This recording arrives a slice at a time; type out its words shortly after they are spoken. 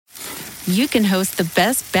you can host the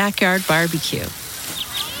best backyard barbecue.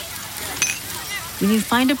 When you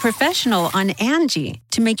find a professional on Angie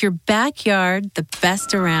to make your backyard the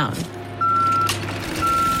best around.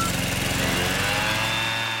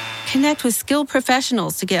 Connect with skilled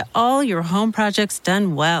professionals to get all your home projects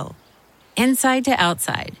done well. Inside to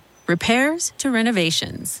outside, repairs to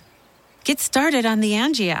renovations. Get started on the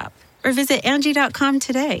Angie app or visit Angie.com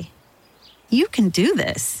today. You can do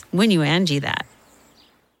this when you Angie that.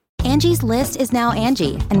 Angie's List is now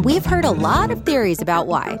Angie, and we've heard a lot of theories about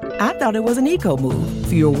why. I thought it was an eco move.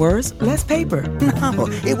 Fewer words, less paper. No,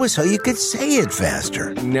 it was so you could say it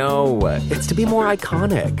faster. No, it's to be more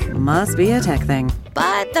iconic. Must be a tech thing.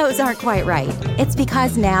 But those aren't quite right. It's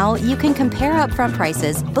because now you can compare upfront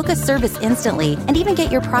prices, book a service instantly, and even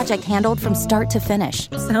get your project handled from start to finish.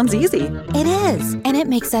 Sounds easy. It is, and it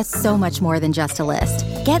makes us so much more than just a list.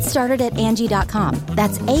 Get started at Angie.com.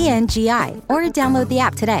 That's ANGI, or download the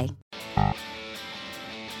app today.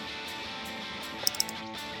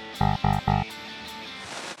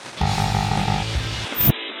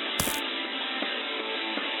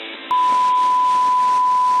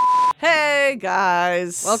 Hey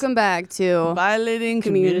guys! Welcome back to Violating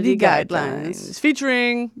Community Guidelines,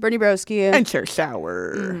 featuring Bernie Broski and Chair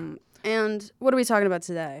Shower. Mm-hmm. And what are we talking about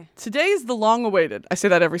today? Today is the long-awaited. I say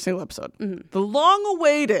that every single episode. Mm-hmm. The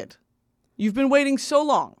long-awaited. You've been waiting so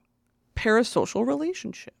long. Parasocial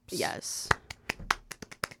relationships. Yes.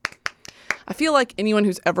 I feel like anyone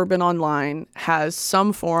who's ever been online has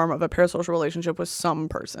some form of a parasocial relationship with some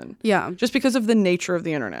person. Yeah. Just because of the nature of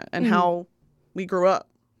the internet and how we grew up.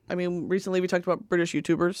 I mean, recently we talked about British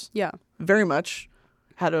YouTubers. Yeah. Very much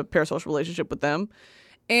had a parasocial relationship with them.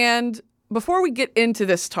 And before we get into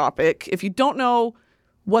this topic, if you don't know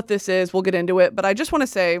what this is, we'll get into it. But I just want to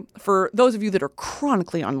say, for those of you that are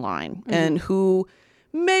chronically online and who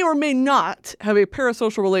may or may not have a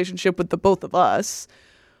parasocial relationship with the both of us,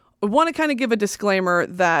 I want to kind of give a disclaimer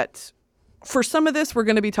that for some of this, we're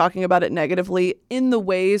going to be talking about it negatively in the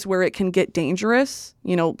ways where it can get dangerous,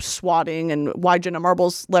 you know, swatting and why Jenna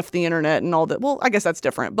Marbles left the internet and all that. Well, I guess that's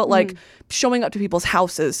different. But like showing up to people's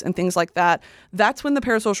houses and things like that, that's when the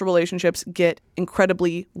parasocial relationships get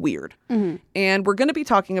incredibly weird. And we're going to be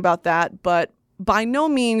talking about that. But by no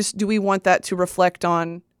means do we want that to reflect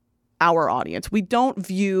on our audience. We don't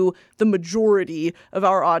view the majority of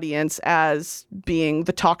our audience as being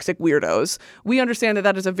the toxic weirdos. We understand that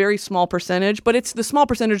that is a very small percentage, but it's the small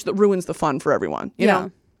percentage that ruins the fun for everyone, you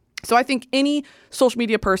know? So I think any social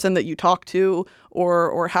media person that you talk to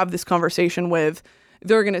or have this conversation with,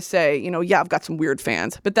 they're going to say, you know, yeah, I've got some weird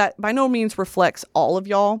fans, but that by no means reflects all of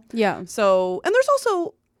y'all. Yeah. So, and there's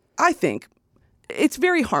also, I think, it's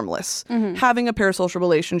very harmless having a parasocial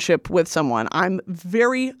relationship with someone. I'm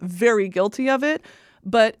very, very guilty of it,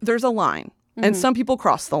 but there's a line. And some people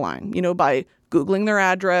cross the line, you know, by Googling their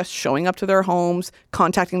address, showing up to their homes,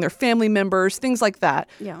 contacting their family members, things like that.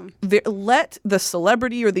 Yeah. Let the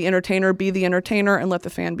celebrity or the entertainer be the entertainer and let the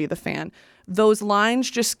fan be the fan. Those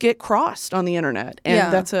lines just get crossed on the internet.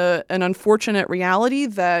 And that's an unfortunate reality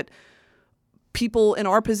that people in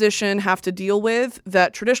our position have to deal with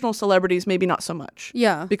that traditional celebrities maybe not so much.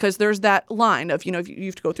 Yeah. Because there's that line of, you know, you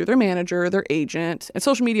have to go through their manager, their agent, and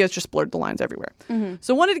social media has just blurred the lines everywhere.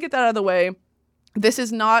 So I wanted to get that out of the way. This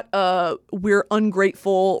is not we're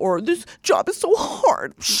ungrateful or this job is so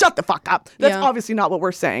hard. Shut the fuck up. That's obviously not what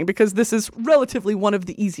we're saying because this is relatively one of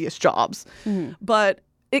the easiest jobs. But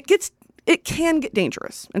it can get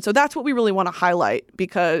dangerous. And so that's what we really want to highlight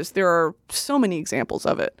because there are so many examples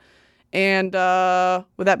of it. And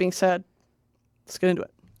with that being said, let's get into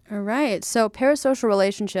it. All right. So parasocial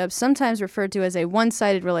relationships, sometimes referred to as a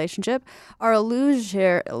one-sided relationship, are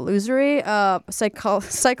illusory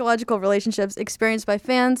psychological relationships experienced by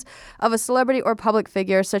fans of a celebrity or public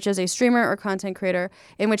figure, such as a streamer or content creator,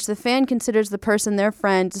 in which the fan considers the person their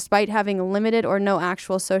friend despite having limited or no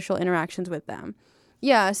actual social interactions with them.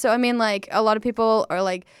 Yeah. So, I mean, like, a lot of people are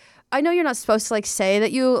like, I know you're not supposed to, like, say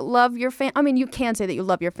that you love your fan. I mean, you can say that you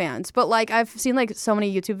love your fans, but, like, I've seen, like, so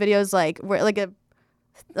many YouTube videos, like, where, like,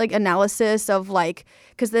 analysis of, like,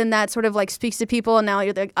 because then that sort of, like, speaks to people, and now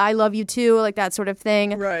you're like, I love you too, like, that sort of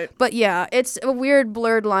thing. Right. But, yeah, it's a weird,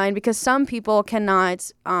 blurred line because some people cannot,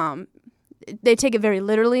 they take it very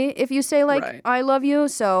literally if you say, like, I love you.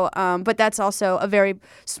 So, but that's also a very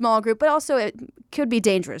small group, but also it could be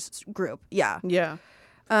dangerous group. Yeah. Yeah.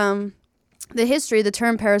 the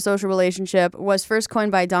term parasocial relationship was first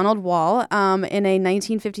coined by Donald Wall in a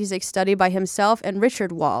 1956 study by himself and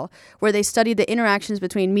Richard Wall, where they studied the interactions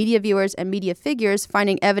between media viewers and media figures,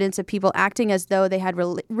 finding evidence of people acting as though they had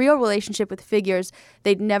real relationship with figures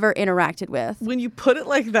they'd never interacted with. When you put it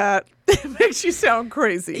like that, it makes you sound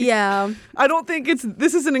crazy. Yeah. I don't think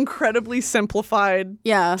this is an incredibly simplified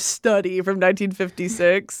study from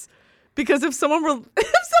 1956. Because if someone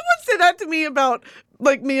said that to me about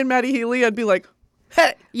like me and Maddie Healy, I'd be like,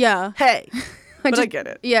 hey. Yeah. Hey. But I get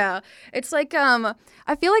it. Yeah. It's like,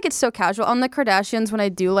 I feel like it's so casual. On the Kardashians, when I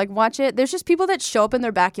do like watch it, there's just people that show up in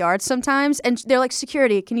their backyard sometimes and they're like,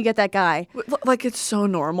 security, can you get that guy? Like, it's so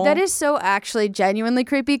normal. That is so actually genuinely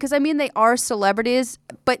creepy because, I mean, they are celebrities,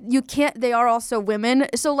 but they are also women.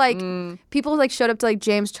 So, like, people like showed up to like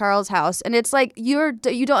James Charles' house and it's like, you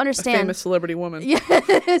don't understand. A famous celebrity woman.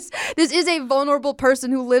 Yes. This is a vulnerable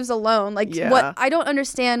person who lives alone. Like, what I don't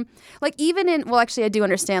understand, like, even actually, I do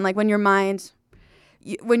understand, like, when your mind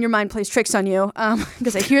plays tricks on you,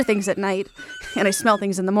 because I hear things at night and I smell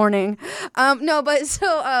things in the morning. What was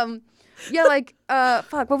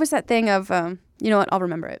that thing of, you know what, I'll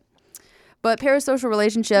remember it. But parasocial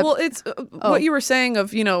relationship. Well, it's what you were saying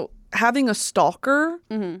of, you know, having a stalker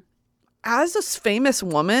as a famous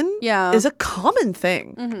woman is a common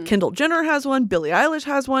thing. Kendall Jenner has one. Billie Eilish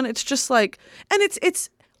has one. It's just like, and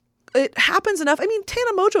it happens enough. I mean,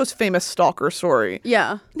 Tana Mojo's famous stalker story.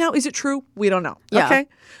 Yeah. Now, is it true? We don't know. Yeah. Okay.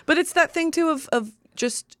 But it's that thing too of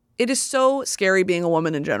just, it is so scary being a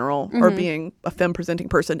woman in general or being a femme presenting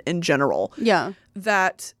person in general. Yeah.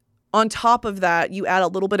 That on top of that, you add a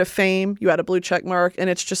little bit of fame, you add a blue check mark, and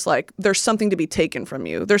it's just like, there's something to be taken from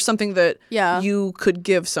you. There's something that you could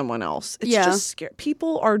give someone else. It's just scary.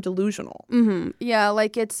 People are delusional. Yeah.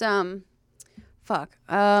 Like it's, fuck.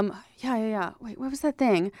 Wait, what was that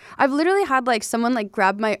thing? I've literally had like someone like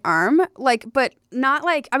grab my arm, like, but not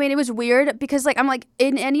like, I mean, it was weird because like, I'm like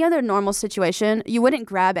in any other normal situation, you wouldn't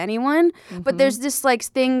grab anyone, but there's this like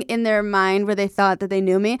thing in their mind where they thought that they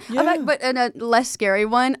knew me. Yeah. But in a less scary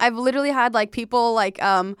one, I've literally had like people like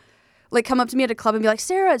come up to me at a club and be like,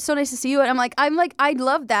 Sarah, it's so nice to see you. And I'm like, I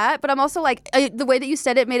love that. But I'm also like, the way that you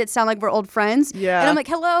said it made it sound like we're old friends. Yeah. And I'm like,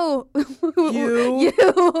 hello. You.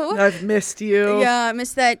 I've missed you. Yeah, I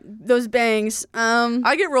missed those bangs.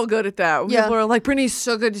 I get real good at that. People are like, Brittany,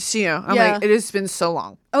 so good to see you. I'm like, it has been so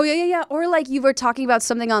long. Oh, yeah. Or like you were talking about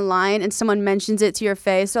something online and someone mentions it to your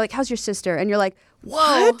face. They're like, how's your sister? And you're like, whoa.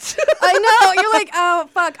 What? I know. You're like, oh,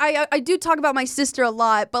 fuck. I do talk about my sister a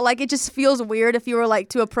lot, but like it just feels weird if you were like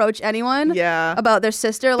to approach anyone about their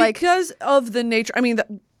sister. Like, because of the nature, I mean,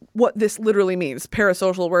 what this literally means,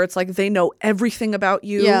 parasocial, where it's like they know everything about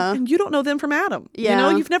you and you don't know them from Adam. Yeah. You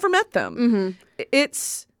know, you've never met them.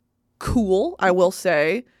 It's cool, I will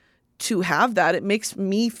say, to have that. It makes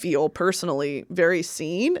me feel personally very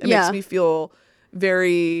seen. It makes me feel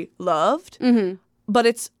very loved. But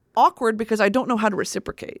it's awkward because I don't know how to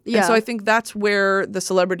reciprocate. Yeah. And so I think that's where the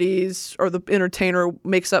celebrities or the entertainer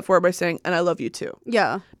makes up for it by saying, and I love you too.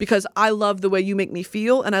 Yeah. Because I love the way you make me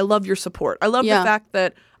feel and I love your support. I love the fact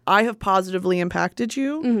that I have positively impacted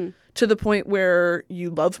you to the point where you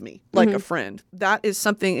love me like a friend. That is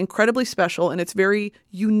something incredibly special and it's very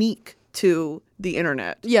unique to the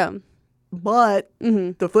internet. Yeah. But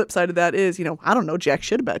the flip side of that is, you know, I don't know jack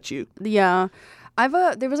shit about you. Yeah.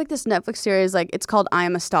 There was like this Netflix series, like it's called I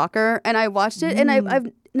Am a Stalker, and I watched it, and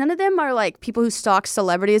I've none of them are like people who stalk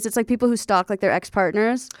celebrities. It's like people who stalk like their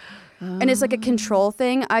ex-partners, and it's like a control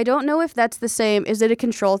thing. I don't know if that's the same. Is it a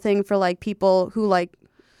control thing for like people who like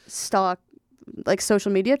stalk like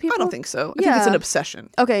social media people? I don't think so. I think it's an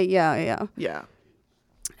obsession. Okay, yeah.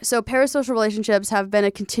 So parasocial relationships have been a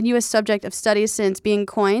continuous subject of study since being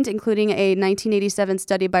coined, including a 1987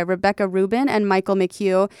 study by Rebecca Rubin and Michael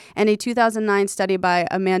McHugh, and a 2009 study by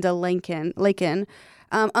Amanda Lakin.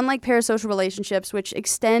 Unlike parasocial relationships, which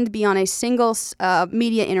extend beyond a single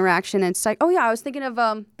media interaction and I was thinking of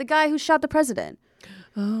the guy who shot the president.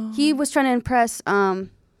 Oh. He was trying to impress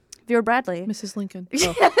Vera Bradley. Mrs. Lincoln.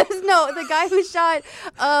 Yes, no, the guy who shot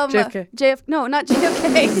JFK. No, not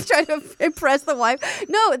JFK. He's trying to impress the wife.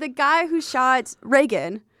 No, the guy who shot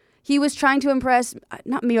Reagan. He was trying to impress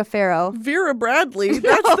not Mia Farrow. Vera Bradley.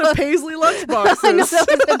 That's the Paisley lunchboxes. I know,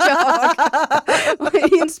 that was a joke.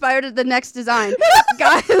 He inspired the next design.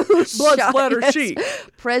 Guy who Blood shot splatter sheet.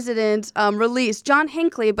 President released John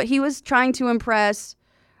Hinckley, but he was trying to impress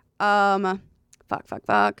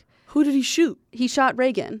fuck. Who did he shoot? He shot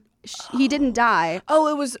Reagan. He didn't die.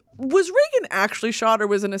 Oh, was Reagan actually shot or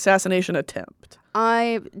was it an assassination attempt?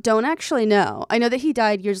 I don't actually know. I know that he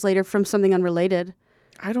died years later from something unrelated.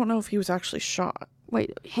 I don't know if he was actually shot.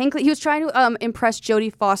 Wait, Hinckley. He was trying to impress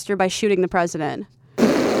Jodie Foster by shooting the president.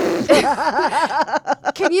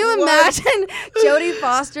 Can you imagine Jodie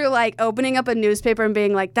Foster like opening up a newspaper and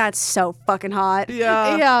being like, "That's so fucking hot."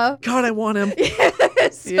 Yeah. Yeah. God, I want him.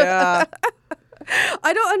 Yes. Yeah.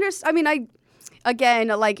 I don't understand. I mean, again,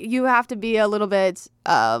 like you have to be a little bit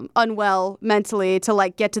unwell mentally to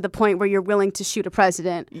like get to the point where you're willing to shoot a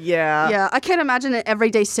president. Yeah. Yeah, I can't imagine an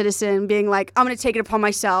everyday citizen being like, I'm going to take it upon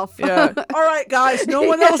myself. Yeah. All right, guys, no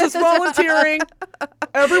one else is volunteering.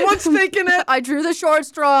 Everyone's taking it. I drew the short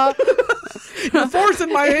straw. You're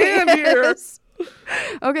forcing my hand here. Yes.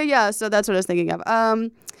 Okay, yeah, so that's what I was thinking of.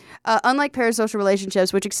 Unlike parasocial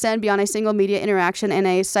relationships, which extend beyond a single media interaction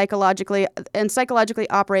and psychologically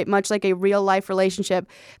operate much like a real-life relationship,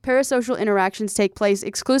 parasocial interactions take place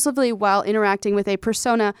exclusively while interacting with a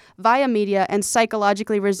persona via media and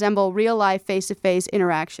psychologically resemble real-life face-to-face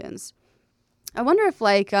interactions. I wonder if,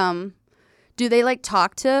 like, do they, like,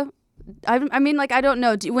 talk to... I mean, like, I don't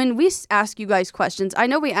know. When we ask you guys questions, I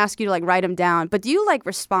know we ask you to, like, write them down, but do you, like,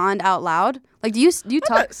 respond out loud? Like, do you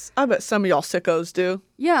talk? I bet some of y'all sickos do.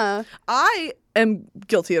 Yeah. I am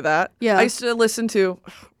guilty of that. Yeah. I used to listen to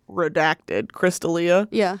Redacted, Crystalia.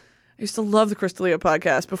 Yeah. I used to love the Crystalia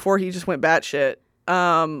podcast before he just went batshit.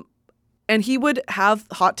 And he would have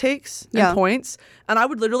hot takes and points, and I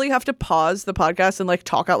would literally have to pause the podcast and, like,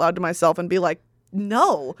 talk out loud to myself and be like,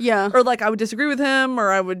 no. Yeah. Or like I would disagree with him,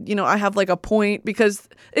 or I would, I have like a point, because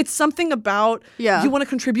it's something about you want to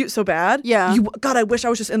contribute so bad. Yeah. God, I wish I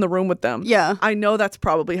was just in the room with them. Yeah. I know that's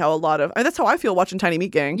probably how that's how I feel watching Tiny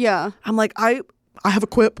Meat Gang. Yeah. I'm like, I have a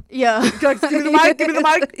quip. Yeah. Give me the mic. Give me the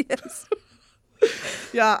mic. Yes.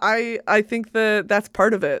 Yeah, I think that's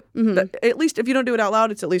part of it. That, at least if you don't do it out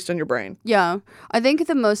loud, it's at least in your brain. Yeah. I think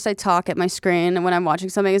the most I talk at my screen when I'm watching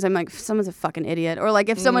something is I'm like, someone's a fucking idiot. Or like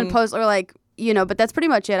if someone posts, or like, but that's pretty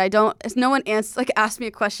much it. If no one asks me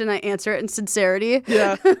a question, I answer it in sincerity.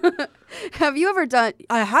 Yeah. Have you ever done?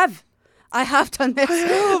 I have done this.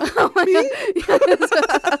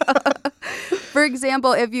 For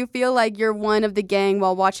example, if you feel like you're one of the gang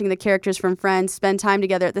while watching the characters from Friends spend time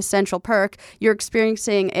together at the Central Perk, you're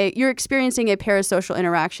experiencing a parasocial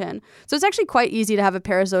interaction. So it's actually quite easy to have a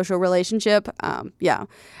parasocial relationship.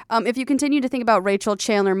 If you continue to think about Rachel,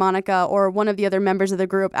 Chandler, Monica, or one of the other members of the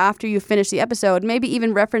group after you finish the episode, maybe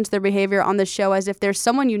even reference their behavior on the show as if there's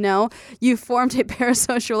someone you formed a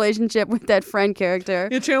parasocial relationship with that friend character.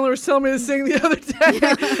 Yeah, Chandler was telling me this thing the other day.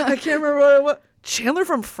 I can't remember what. Chandler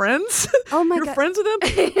from Friends? Oh my God. You're friends with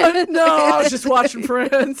him? No, I was just watching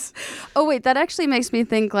Friends. Oh wait, that actually makes me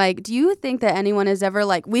think, like, do you think that anyone has ever,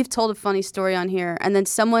 like, we've told a funny story on here and then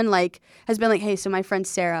someone, like, has been like, hey, so my friend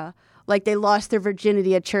Sarah, like, they lost their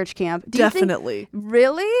virginity at church camp. Definitely.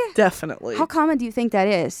 Really? Definitely. How common do you think that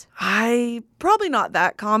is? Probably not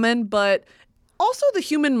that common, but also the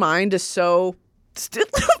human mind is so... You said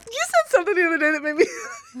something the other day that made me...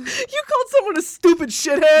 You called someone a stupid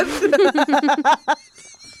shithead.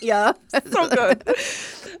 Yeah. So good.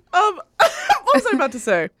 What was I about to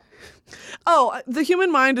say? Oh, the human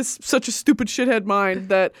mind is such a stupid shithead mind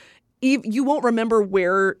that you won't remember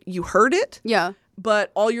where you heard it. Yeah.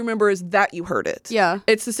 But all you remember is that you heard it. Yeah.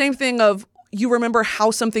 It's the same thing of you remember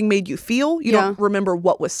how something made you feel. You don't remember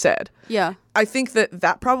what was said. Yeah. I think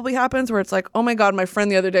that probably happens where it's like, oh my God, my friend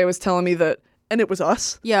the other day was telling me that, and it was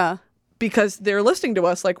us. Yeah. Because they're listening to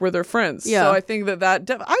us like we're their friends. Yeah. So I think I've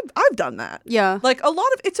done that. Yeah. Like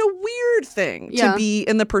it's a weird thing to be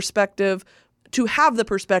in the perspective, to have the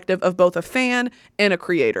perspective of both a fan and a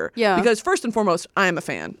creator. Yeah. Because first and foremost, I am a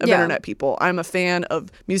fan of internet people. I'm a fan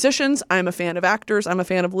of musicians. I'm a fan of actors. I'm a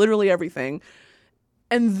fan of literally everything.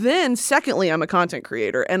 And then secondly, I'm a content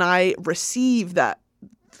creator and I receive that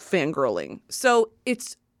fangirling. So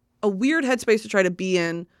it's a weird headspace to try to be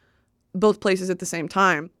in both places at the same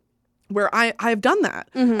time, where I've done that.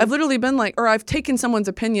 Mm-hmm. I've literally been like, or I've taken someone's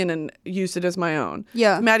opinion and used it as my own.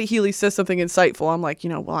 Yeah. If Maddie Healy says something insightful, I'm like,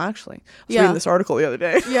 well, actually, I was reading this article the other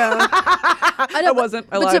day. Yeah. I wasn't.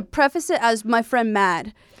 I lied. But to preface it as my friend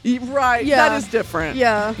Mad. Right. Yeah. That is different.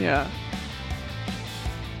 Yeah. Yeah.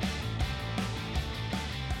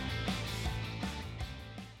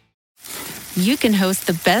 You can host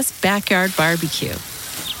the best backyard barbecue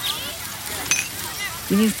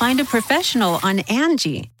when you find a professional on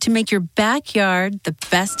Angie to make your backyard the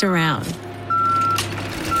best around.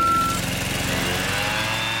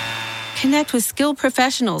 Connect with skilled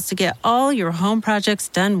professionals to get all your home projects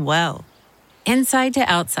done well. Inside to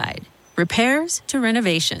outside, repairs to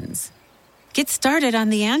renovations. Get started on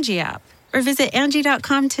the Angie app or visit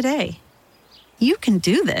Angie.com today. You can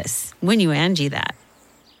do this when you Angie that.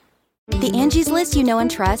 The Angie's List you know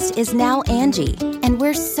and trust is now Angie, and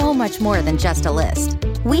we're so much more than just a list.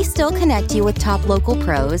 We still connect you with top local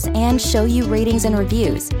pros and show you ratings and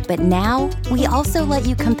reviews, but now we also let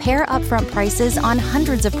you compare upfront prices on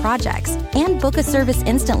hundreds of projects and book a service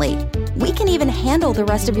instantly. We can even handle the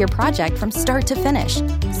rest of your project from start to finish.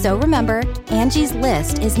 So remember, Angie's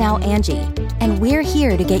List is now Angie, and we're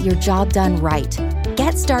here to get your job done right.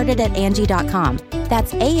 Get started at Angie.com.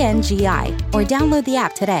 That's ANGI, or download the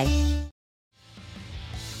app today.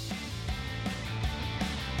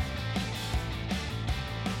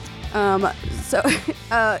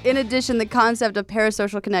 In addition, the concept of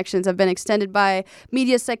parasocial connections have been extended by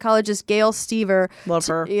media psychologist Gail Stever. Love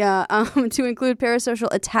her. To include parasocial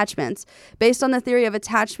attachments. Based on the theory of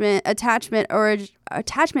attachment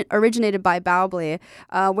originated by Bowlby,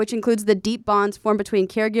 which includes the deep bonds formed between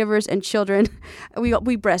caregivers and children. We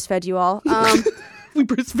breastfed you all. We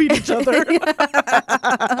breastfeed each other.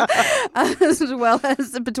 As well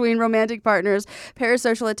as between romantic partners.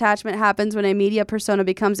 Parasocial attachment happens when a media persona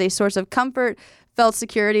becomes a source of comfort, felt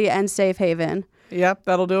security, and safe haven. Yep,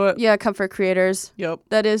 that'll do it. Yeah, comfort creators. Yep.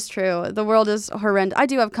 That is true. The world is horrendous. I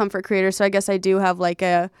do have comfort creators, so I guess I do have like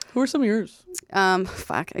a... Who are some of yours?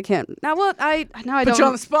 Fuck, I can't. Now what? I don't... Put you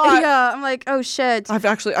on the spot. Yeah, I'm like, oh shit. I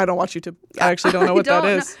don't want you to. I actually don't know what that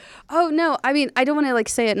is. Oh, no. I mean, I don't want to like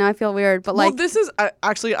say it now. I feel weird, but like... Well, this is...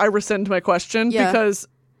 I rescind my question because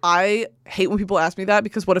I hate when people ask me that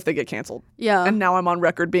because what if they get canceled? Yeah. And now I'm on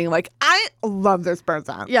record being like, I love this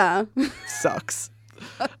person. Yeah. Sucks.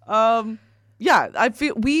 Yeah, I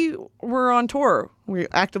feel we were on tour. We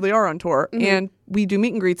actively are on tour, and we do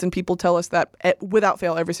meet and greets, and people tell us that without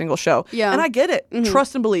fail every single show. Yeah. And I get it.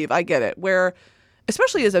 Trust and believe. I get it. Where,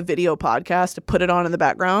 especially as a video podcast, to put it on in the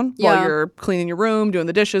background while you're cleaning your room, doing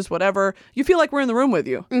the dishes, whatever, you feel like we're in the room with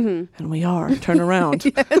you. And we are. Turn around.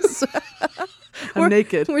 Yes. I'm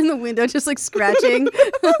naked. We're in the window just like scratching.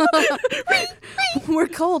 We're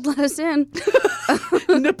cold. Let us in.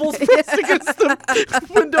 Nipples pressed against the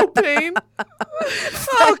window pane.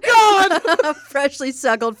 Oh, God. Freshly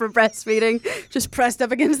suckled for breastfeeding. Just pressed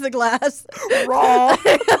up against the glass. Raw.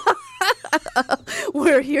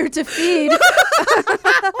 We're here to feed.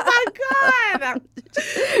 Oh, my God.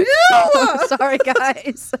 Oh, sorry,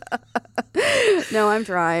 guys. No, I'm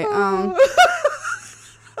dry.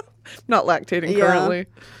 Not lactating currently.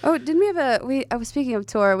 Oh, didn't we have I was speaking of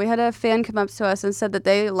tour, we had a fan come up to us and said that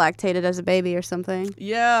they lactated as a baby or something.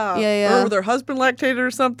 Yeah. Yeah. Or their husband lactated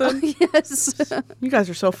or something. Yes. You guys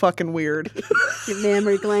are so fucking weird. Your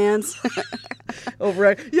mammary glands.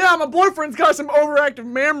 Overactive. Yeah, my boyfriend's got some overactive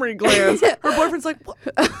mammary glands. Her boyfriend's like, what?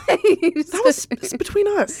 That was between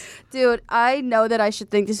us. Dude, I know that I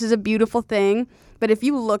should think this is a beautiful thing, but if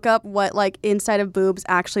you look up what like inside of boobs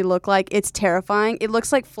actually look like, it's terrifying. It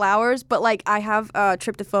looks like flowers, but like I have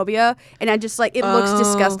tryptophobia, and I just like it looks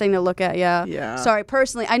disgusting to look at. Yeah. Sorry,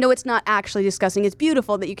 personally, I know it's not actually disgusting. It's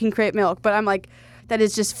beautiful that you can create milk, but I'm like, that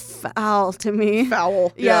is just foul to me.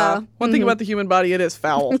 Foul. Yeah. One thing about the human body, it is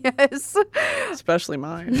foul. Yes. Especially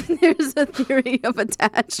mine. There's a theory of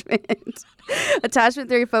attachment. Attachment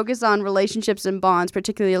theory focuses on relationships and bonds,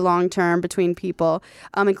 particularly long-term between people,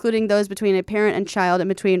 including those between a parent and child and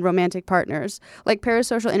between romantic partners. Like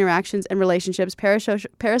parasocial interactions and relationships,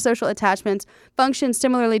 parasocial attachments function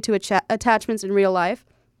similarly to attachments in real life.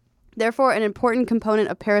 Therefore, an important component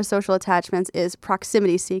of parasocial attachments is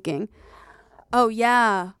proximity seeking. Oh,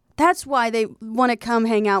 yeah. That's why they want to come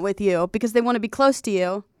hang out with you, because they want to be close to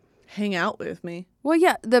you. Hang out with me. Well,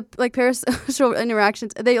 yeah, the like parasocial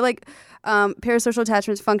interactions, they like parasocial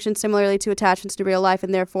attachments function similarly to attachments in real life,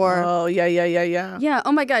 and therefore... Oh, yeah. Yeah,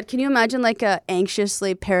 oh my God, can you imagine like a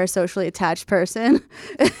anxiously parasocially attached person?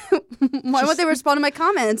 Why won't they respond to my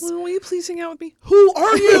comments? Well, will you please hang out with me? Who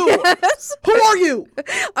are you? Yes. Who are you?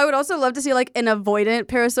 I would also love to see like an avoidant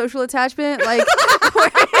parasocial attachment, like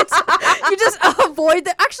where you just avoid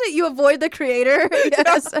you avoid the creator.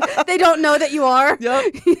 Yes, they don't know that you are.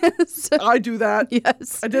 Yep. Yes, I do that.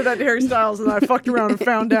 Yes, I did that to Harry Styles, and I fucked around and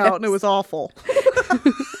found out, and it was awful.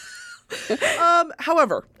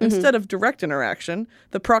 However, instead of direct interaction,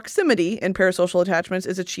 the proximity in parasocial attachments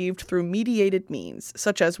is achieved through mediated means,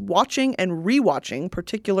 such as watching and rewatching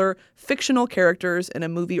particular fictional characters in a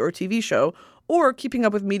movie or TV show, or keeping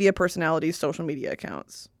up with media personalities' social media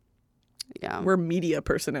accounts. Yeah. We're media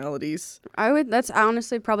personalities. That's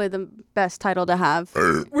honestly probably the best title to have.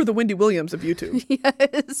 We're the Wendy Williams of YouTube.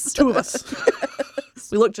 Yes. Two of us.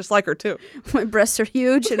 We look just like her, too. My breasts are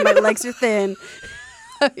huge and my legs are thin.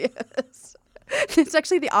 Yes. It's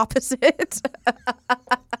actually the opposite.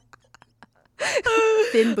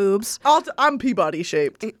 Thin boobs. I'm Peabody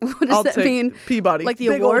shaped. What does I'll that take mean? Peabody. Like the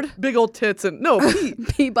big award? Big old tits and no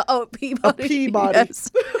Peabody. A Peabody.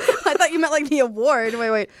 Yes. I thought you meant like the award.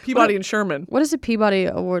 Wait. Peabody and Sherman. What does a Peabody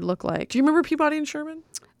Award look like? Do you remember Peabody and Sherman?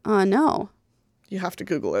 No. You have to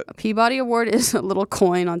Google it. A Peabody Award is a little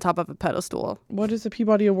coin on top of a pedestal. What is the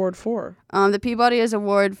Peabody Award for? The Peabody is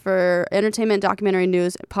award for entertainment, documentary,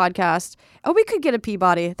 news, podcast. Oh, we could get a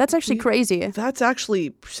Peabody. That's actually crazy. That's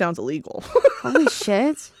actually sounds illegal. Holy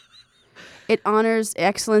shit. It honors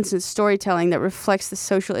excellence in storytelling that reflects the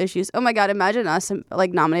social issues. Oh my God, imagine us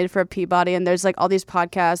like nominated for a Peabody and there's like all these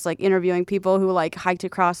podcasts like interviewing people who like hiked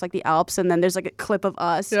across like the Alps and then there's like a clip of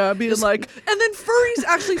us. Yeah, being like, and then furries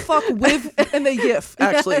actually fuck with, and they yiff,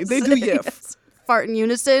 actually. Yes, they do yiff. yes. Fart in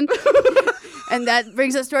unison. And that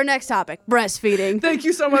brings us to our next topic, breastfeeding. Thank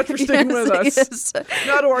you so much for sticking with us. Yes.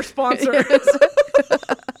 Now to our sponsor. Yes.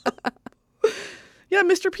 Yeah,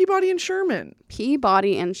 Mr. Peabody and Sherman.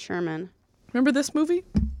 Peabody and Sherman. Remember this movie?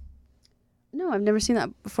 No, I've never seen that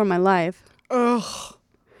before in my life. Ugh.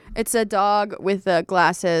 It's a dog with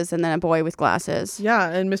glasses and then a boy with glasses. Yeah,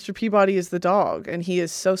 and Mr. Peabody is the dog, and he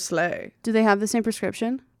is so slay. Do they have the same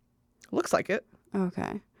prescription? Looks like it.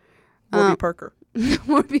 Okay. Warby Parker.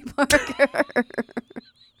 Warby Parker.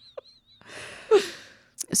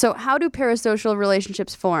 So how do parasocial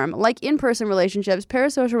relationships form? Like in-person relationships,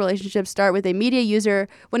 parasocial relationships start with a media user.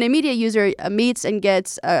 When a media user meets and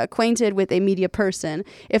gets acquainted with a media person,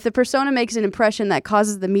 if the persona makes an impression that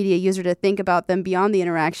causes the media user to think about them beyond the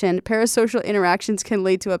interaction, parasocial interactions can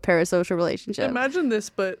lead to a parasocial relationship. Imagine this,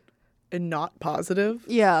 but not positive.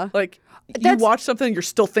 Yeah. Like, you watch something, you're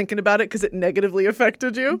still thinking about it because it negatively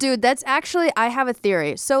affected you. Dude, that's actually, I have a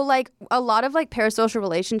theory. So, like, a lot of, like, parasocial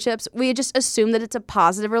relationships, we just assume that it's a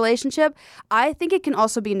positive relationship. I think it can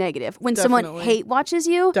also be negative. When someone hate watches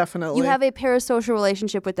you, you have a parasocial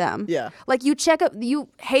relationship with them. Yeah. Like, you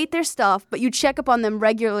hate their stuff, but you check up on them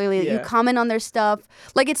regularly. Yeah. You comment on their stuff.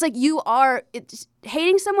 Like, it's like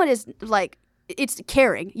hating someone is, like, it's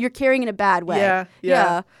caring. You're caring in a bad way.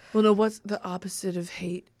 Yeah. Well, no, what's the opposite of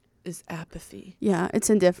hate? Is apathy. Yeah,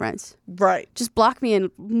 it's indifference. Right. Just block me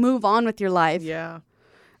and move on with your life. Yeah.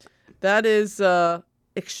 That is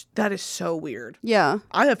so weird. Yeah.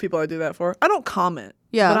 I have people I do that for. I don't comment.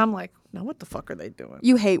 Yeah. But I'm like, now what the fuck are they doing?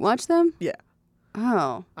 You hate watch them? Yeah.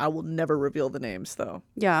 Oh. I will never reveal the names though.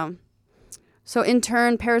 Yeah. So in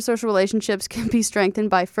turn, parasocial relationships can be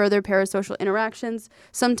strengthened by further parasocial interactions,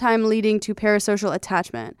 sometimes leading to parasocial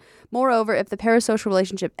attachment. Moreover, if the parasocial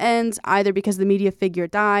relationship ends, either because the media figure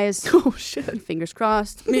dies, oh shit, fingers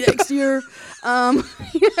crossed, next year,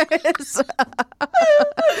 yes.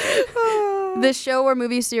 The show or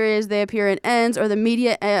movie series they appear in ends, or the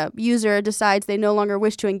media user decides they no longer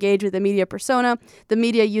wish to engage with the media persona, the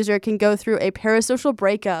media user can go through a parasocial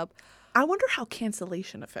breakup. I wonder how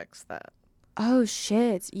cancellation affects that. Oh,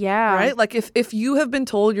 shit. Yeah. Right? Like if you have been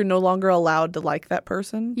told you're no longer allowed to like that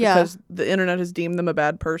person because the internet has deemed them a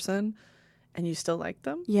bad person and you still like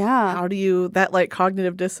them? Yeah. How do you, that like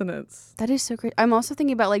cognitive dissonance? That is so great. I'm also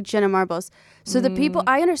thinking about like Jenna Marbles. So the people,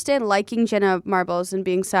 I understand liking Jenna Marbles and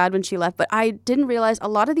being sad when she left, but I didn't realize a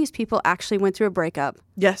lot of these people actually went through a breakup.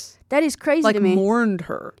 Yes. That is crazy like to me. Mourned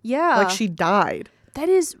her. Yeah. Like she died. That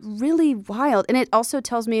is really wild. And it also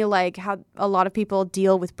tells me like how a lot of people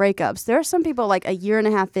deal with breakups. There are some people like a year and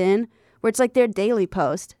a half in where it's like their daily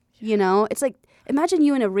post, you know? It's like, imagine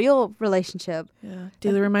you in a real relationship. Yeah.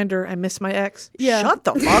 Daily reminder, I miss my ex. Yeah. Shut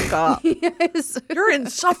the fuck up. Yes. You're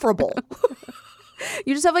insufferable.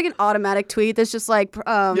 You just have like an automatic tweet that's just like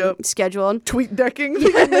scheduled. Tweet decking.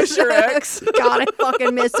 I miss your ex. God, I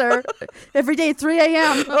fucking miss her. Every day at 3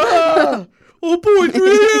 a.m. Oh boy, 3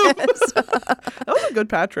 a.m. Yes. That was a good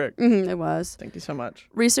Patrick. It was. Thank you so much.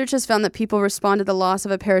 Research has found that people respond to the loss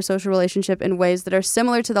of a parasocial relationship in ways that are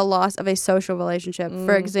similar to the loss of a social relationship.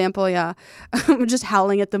 For example, I'm just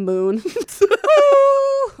howling at the moon.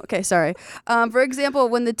 Okay, sorry. For example,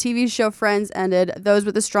 when the TV show Friends ended, those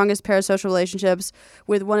with the strongest parasocial relationships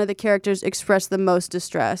with one of the characters expressed the most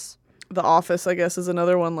distress. The Office, I guess, is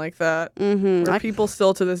another one like that. Where people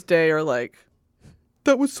still to this day are like,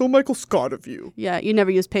 that was so Michael Scott of you. Yeah, you never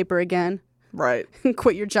use paper again. Right.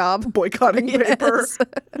 Quit your job. Boycotting paper.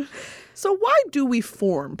 So why do we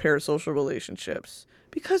form parasocial relationships?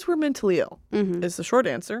 Because we're mentally ill, is the short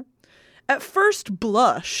answer. At first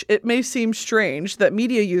blush, it may seem strange that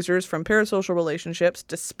media users from parasocial relationships,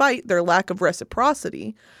 despite their lack of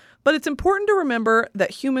reciprocity, but it's important to remember that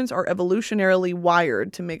humans are evolutionarily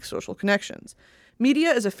wired to make social connections.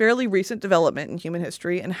 Media is a fairly recent development in human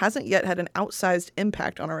history and hasn't yet had an outsized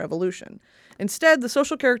impact on our evolution. Instead, the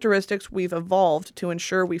social characteristics we've evolved to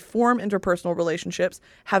ensure we form interpersonal relationships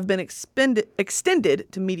have been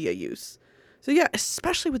extended to media use. So yeah,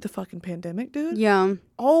 especially with the fucking pandemic, dude. Yeah.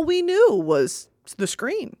 All we knew was the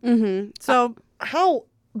screen. Mm-hmm. So how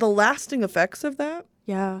the lasting effects of that?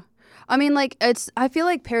 Yeah. I mean, like, I feel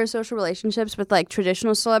like parasocial relationships with, like,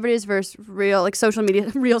 traditional celebrities versus real, like, social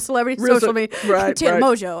media, real celebrities, social media. Right, Tana right.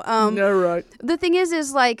 Mojo. Yeah, right. The thing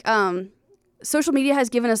is like, social media has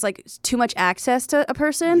given us, like, too much access to a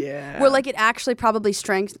person. Yeah. Where, like, it actually probably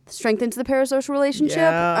strengthens the parasocial relationship.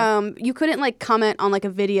 Yeah. You couldn't, like, comment on, like, a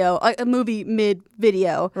video, a movie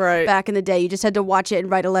mid-video. Right. Back in the day. You just had to watch it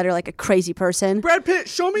and write a letter like a crazy person. Brad Pitt,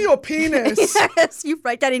 show me your penis. Yes, you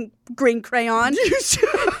write that in green crayon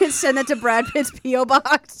and send that to Brad Pitt's P.O.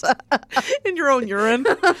 box. In your own urine.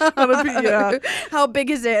 Yeah. How big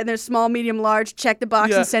is it? And there's small, medium, large. Check the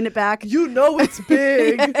box Yeah. and send it back. You know it's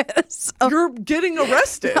big. Yes. You're getting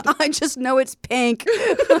arrested. I just know it's pink.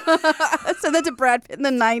 Send that to Brad Pitt in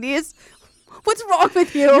the 90s. What's wrong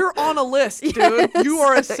with you? You're on a list, dude. Yes. You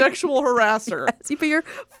are a sexual harasser. You put your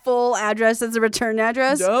full address as a return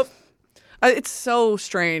address. Yup. It's so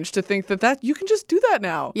strange to think that you can just do that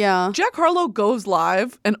now. Yeah. Jack Harlow goes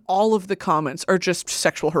live and all of the comments are just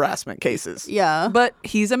sexual harassment cases. Yeah. But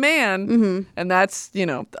he's a man and that's,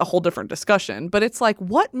 a whole different discussion. But it's like,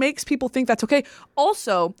 what makes people think that's okay?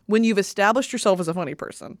 Also, when you've established yourself as a funny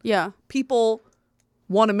person, Yeah. people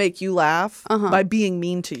want to make you laugh by being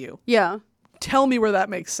mean to you. Yeah. Tell me where that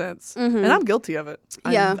makes sense. And I'm guilty of it.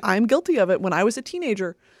 Yeah. I'm guilty of it. When I was a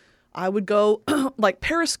teenager, I would go like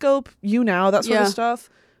Periscope, that sort of stuff,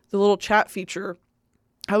 the little chat feature.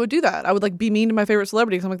 I would do that. I would like be mean to my favorite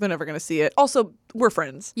celebrity because I'm like, they're never going to see it. Also, we're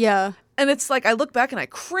friends. Yeah. And it's like, I look back and I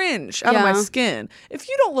cringe out of my Yeah. skin. If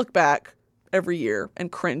you don't look back every year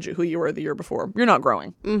and cringe at who you were the year before, you're not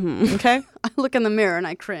growing. Mm-hmm. Okay? I look in the mirror and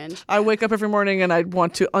I cringe. I wake up every morning and I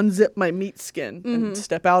want to unzip my meat skin and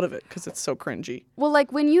step out of it because it's so cringy. Well,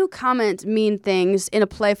 like when you comment mean things in a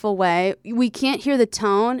playful way, we can't hear the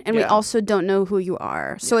tone and we Yeah. also don't know who you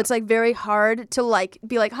are. So it's like very hard to like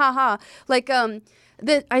be like, haha. Like,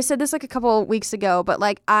 I said this like a couple weeks ago, but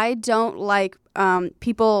like I don't like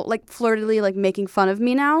people like flirtily like making fun of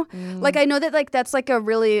me now. Like I know that like that's like a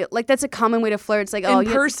really like that's a common way to flirt. It's like In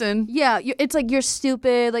person. Yeah, it's like you're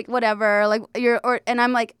stupid, like whatever, like and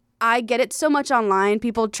I'm like I get it so much online,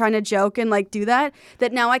 people trying to joke and like do that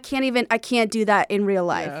now I can't do that in real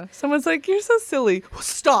life. Yeah. Someone's like, you're so silly.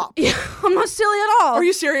 Stop. Yeah, I'm not silly at all. Are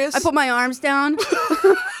you serious? I put my arms down.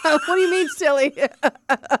 What do you mean silly?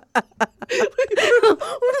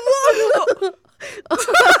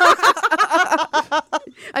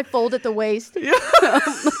 I fold at the waist. Yeah.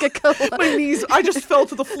 Like a coat. My knees, I just fell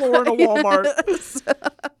to the floor in a Walmart. Yes.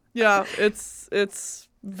 Yeah, it's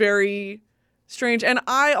very strange. And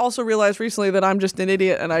I also realized recently that I'm just an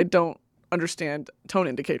idiot and I don't understand tone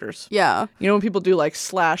indicators. Yeah. You know when people do like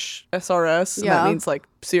 /SRS, and Yeah. that means like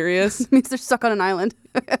serious? It means they're stuck on an island.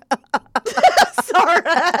 Sorry.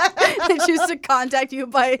 They choose to contact you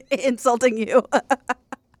by insulting you.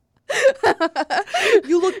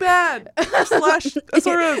 You look bad.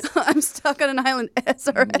 /SRS. I'm stuck on an island.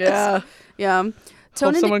 SRS. Yeah. Yeah.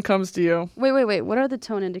 Hope someone comes to you. Wait. What are the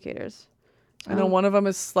tone indicators? I know one of them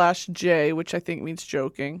is /J, which I think means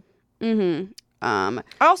joking. Mm-hmm. I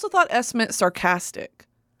also thought S meant sarcastic.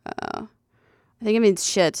 I think it means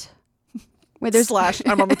shit. Wait, there's /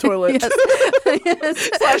 I'm on the toilet.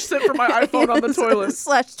 Yes. / sit for my iPhone on the toilet.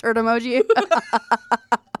 / turd emoji.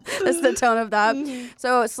 That's the tone of that.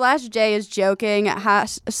 So /J is joking.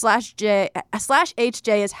 /HJ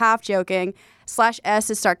is half joking. /S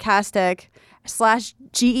is sarcastic.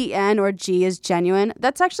 /GEN or G is genuine.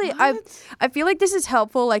 That's actually I feel like this is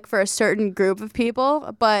helpful like for a certain group of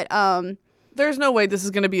people, but There's no way this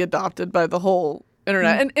is going to be adopted by the whole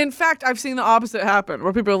internet. And in fact, I've seen the opposite happen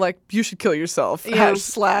where people are like, you should kill yourself. Yeah.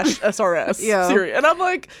 /SRS. Yeah. Serious. And I'm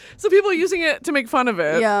like, so people are using it to make fun of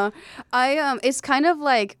it. yeah. It's kind of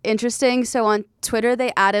like interesting. So on Twitter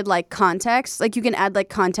they added like context. Like you can add like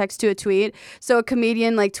context to a tweet. So a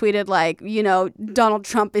comedian like tweeted like, Donald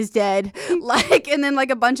Trump is dead. Like and then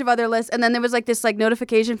like a bunch of other lists. And then there was like this like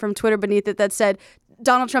notification from Twitter beneath it that said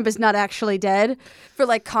Donald Trump is not actually dead for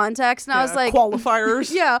like context. And I was like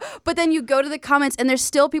qualifiers. Yeah, but then you go to the comments and there's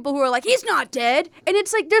still people who are like, he's not dead. And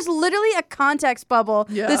it's like, there's literally a context bubble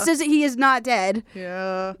that says that he is not dead.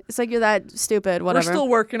 Yeah. It's like, you're that stupid, whatever. We're still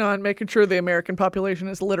working on making sure the American population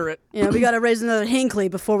is literate. Yeah, we got to raise another Hinckley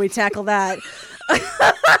before we tackle that.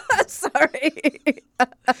 Sorry.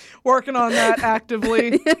 Working on that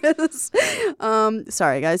actively. Yes.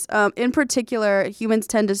 Sorry, guys. In particular, humans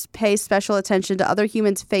tend to pay special attention to other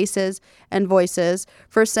humans' faces and voices.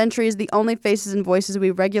 For centuries, the only faces and voices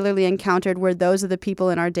we regularly encountered were those of the people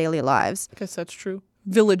in our daily lives. I guess that's true.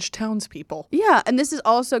 Village townspeople. Yeah, and this is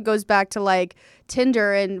also goes back to like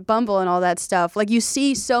Tinder and Bumble and all that stuff. Like you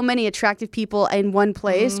see so many attractive people in one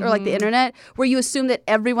place, or like the internet, where you assume that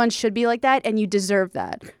everyone should be like that and you deserve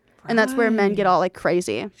that. And that's where men get all like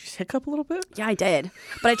crazy. Did you hiccup a little bit? Yeah, I did.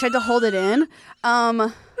 But I tried to hold it in.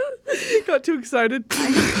 Got too excited.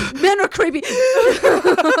 Men are creepy.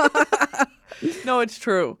 No, it's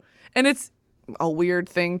true. And it's a weird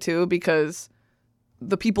thing too, because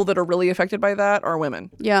the people that are really affected by that are women.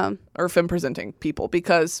 Yeah. Or femme-presenting people,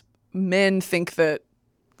 because men think that,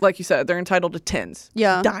 like you said, they're entitled to tens,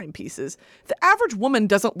 Yeah. dime pieces. The average woman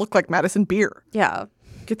doesn't look like Madison Beer. Yeah.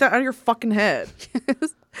 Get that out of your fucking head.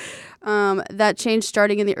 That changed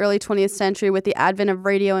starting in the early 20th century with the advent of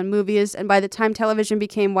radio and movies, and by the time television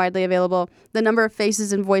became widely available, the number of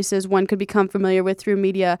faces and voices one could become familiar with through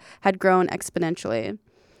media had grown exponentially.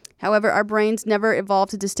 However, our brains never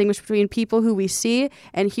evolved to distinguish between people who we see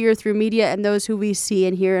and hear through media and those who we see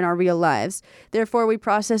and hear in our real lives. Therefore, we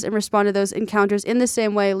process and respond to those encounters in the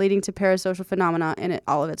same way, leading to parasocial phenomena in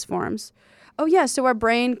all of its forms. Oh yeah, so our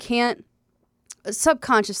brain can't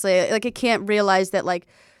subconsciously, like it can't realize that like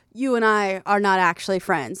you and I are not actually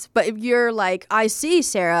friends. But if you're like, I see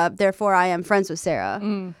Sarah, therefore I am friends with Sarah.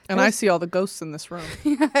 And I see all the ghosts in this room.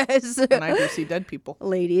 Yes. And I do see dead people.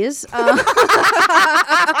 Ladies.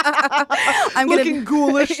 I'm Looking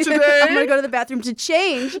ghoulish today. I'm going to go to the bathroom to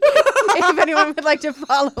change if anyone would like to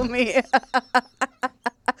follow me.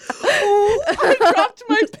 Oh, I dropped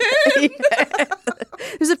my pen. Yeah.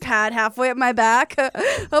 There's a pad halfway up my back.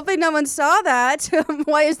 Hopefully no one saw that.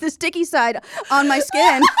 Why is the sticky side on my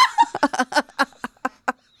skin?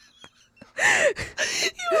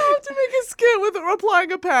 You have to make a skit with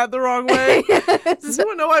applying a pad the wrong way. Does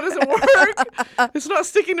anyone know why it doesn't work? It's not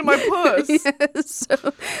sticking to my puss. Yes.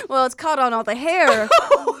 Well, it's caught on all the hair,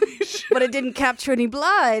 Holy shit. but it didn't capture any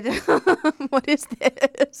blood. What is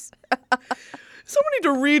this? Someone need to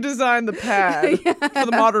redesign the pad for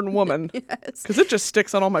the modern woman. Yes. Because it just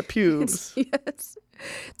sticks on all my pubes. Yes.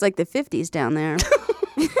 It's like the 50s down there.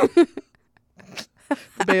 The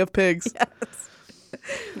Bay of Pigs. Yes.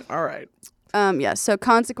 All right. So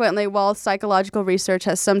consequently, while psychological research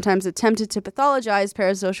has sometimes attempted to pathologize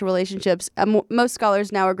parasocial relationships, most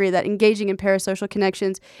scholars now agree that engaging in parasocial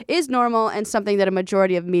connections is normal and something that a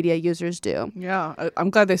majority of media users do. Yeah, I'm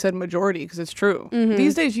glad they said majority because it's true.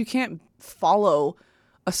 These days, you can't follow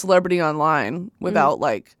a celebrity online without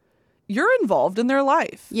like, you're involved in their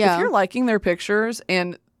life. Yeah. If you're liking their pictures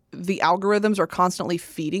and the algorithms are constantly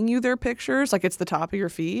feeding you their pictures, like it's the top of your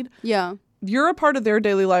feed, Yeah. you're a part of their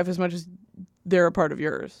daily life as much as they're a part of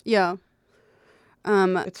yours. Yeah.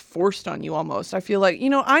 It's forced on you almost. I feel like,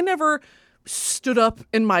 I never stood up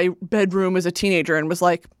in my bedroom as a teenager and was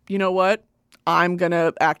like, you know what? I'm going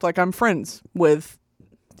to act like I'm friends with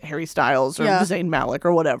Harry Styles or Zayn Malik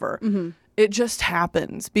or whatever. It just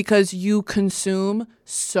happens because you consume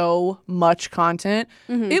so much content.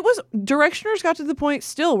 It was, Directioners got to the point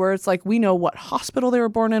still where it's like, we know what hospital they were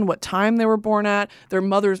born in, what time they were born at, their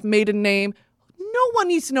mother's maiden name. No one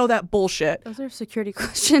needs to know that bullshit. Those are security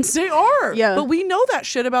questions. They are. Yeah. But we know that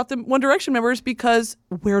shit about the One Direction members because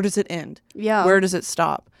where does it end? Yeah. Where does it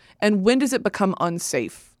stop? And when does it become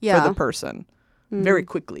unsafe for the person? Very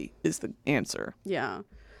quickly is the answer. Yeah.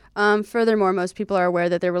 Furthermore, most people are aware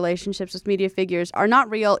that their relationships with media figures are not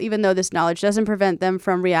real, even though this knowledge doesn't prevent them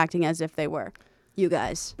from reacting as if they were. You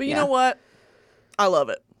guys. But you know what? I love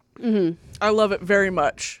it. I love it very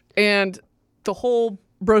much. And the whole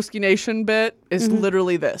Broski Nation bit is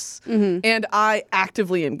literally this. And I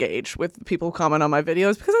actively engage with people who comment on my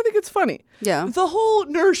videos because I think it's funny. Yeah. The whole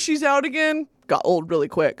nurse, she's out again, got old really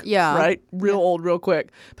quick. Yeah. Right? Real old real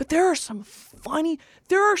quick. But there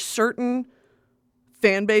are certain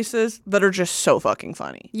fan bases that are just so fucking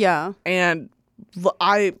funny. Yeah. And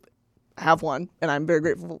I have one, and I'm very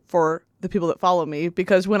grateful for the people that follow me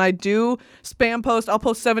because when I do spam post, I'll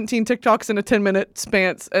post 17 TikToks in a 10-minute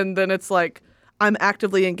span, and then it's like I'm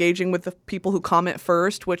actively engaging with the people who comment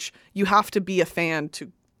first, which you have to be a fan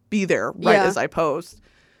to be there right as I post.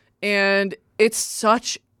 And it's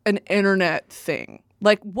such an internet thing.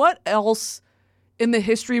 Like, what else in the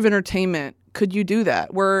history of entertainment could you do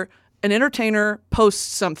that? Where an entertainer posts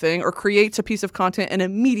something or creates a piece of content and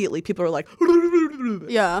immediately people are like,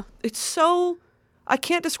 Yeah. it's so, I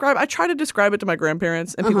can't describe, I try to describe it to my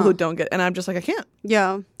grandparents and people who don't get, and I'm just like, I can't.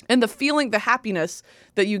 Yeah. And the feeling, the happiness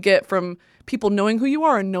that you get from people knowing who you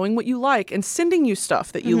are and knowing what you like and sending you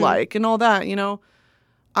stuff that you like and all that,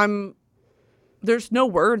 there's no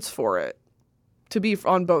words for it to be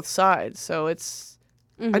on both sides. So it's,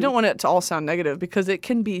 I don't want it to all sound negative because it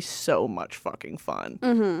can be so much fucking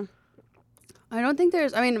fun. I don't think there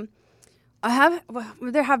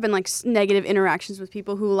have been like negative interactions with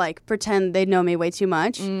people who like pretend they know me way too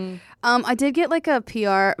much. I did get like a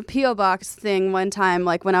PO box thing one time,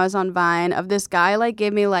 like when I was on Vine, of this guy like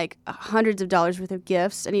gave me like hundreds of dollars worth of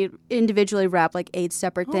gifts, and he individually wrapped like 8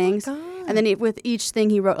 separate things, and then with each thing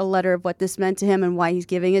he wrote a letter of what this meant to him and why he's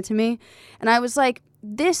giving it to me. And I was like,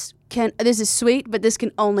 this is sweet, but this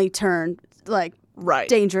can only turn like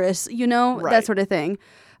dangerous, that sort of thing.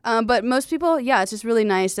 But most people, it's just really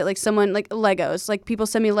nice that like someone like Legos, like people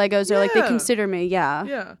send me Legos or like they consider me.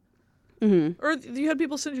 Yeah. Or you had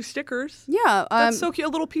people send you stickers. Yeah. That's so cute. A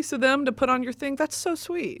little piece of them to put on your thing. That's so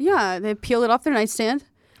sweet. Yeah. They peel it off their nightstand.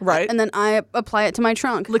 Right. And then I apply it to my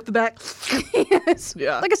trunk. Lick the back. Yes.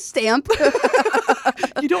 Yeah. Like a stamp.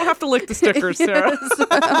 You don't have to lick the stickers, Sarah.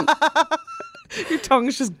 Your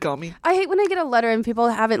tongue's just gummy. I hate when I get a letter and people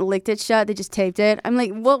haven't licked it shut. They just taped it. I'm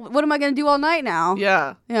like, well, what am I going to do all night now?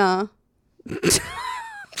 Yeah. Yeah.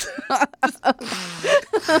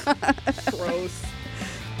 Gross.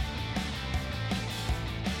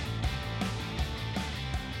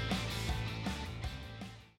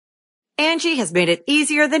 Angie has made it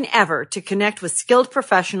easier than ever to connect with skilled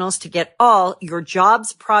professionals to get all your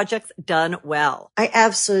jobs projects done well. I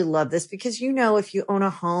absolutely love this because, if you own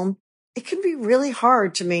a home, it can be really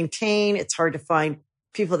hard to maintain. It's hard to find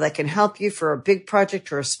people that can help you for a big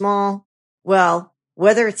project or a small. Well,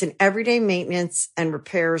 whether it's in everyday maintenance and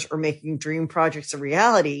repairs or making dream projects a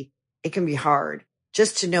reality, it can be hard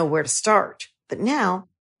just to know where to start. But now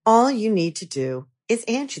all you need to do is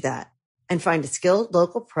Angie that and find a skilled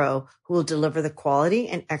local pro who will deliver the quality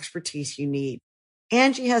and expertise you need.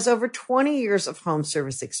 Angie has over 20 years of home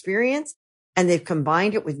service experience, and they've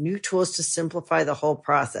combined it with new tools to simplify the whole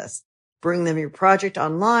process. Bring them your project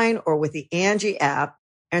online or with the Angie app,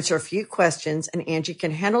 answer a few questions, and Angie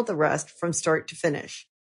can handle the rest from start to finish.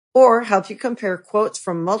 Or help you compare quotes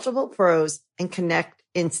from multiple pros and connect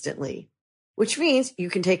instantly, which means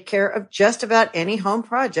you can take care of just about any home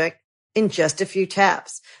project in just a few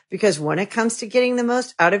taps. Because when it comes to getting the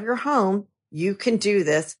most out of your home, you can do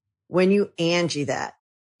this when you Angie that.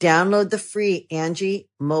 Download the free Angie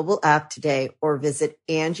mobile app today or visit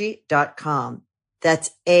Angie.com.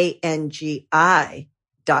 That's ANGI.com.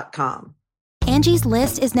 Angie's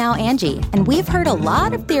List is now Angie, and we've heard a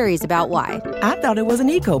lot of theories about why. I thought it was an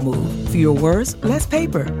eco move. Fewer words, less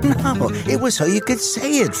paper. No, it was so you could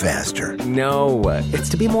say it faster. No, it's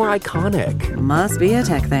to be more iconic. Must be a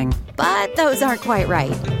tech thing. But those aren't quite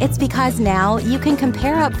right. It's because now you can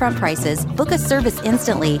compare upfront prices, book a service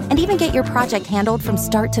instantly, and even get your project handled from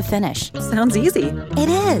start to finish. Sounds easy. It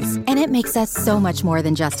is, and it makes us so much more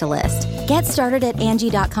than just a list. Get started at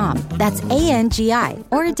Angie.com. That's ANGI,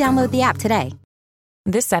 or download the app today.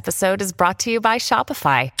 This episode is brought to you by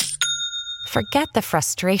Shopify. Forget the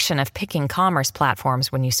frustration of picking commerce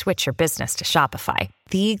platforms when you switch your business to Shopify,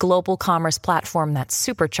 the global commerce platform that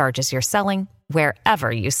supercharges your selling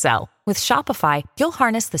wherever you sell. With Shopify, you'll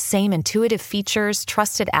harness the same intuitive features,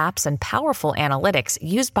 trusted apps, and powerful analytics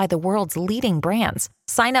used by the world's leading brands.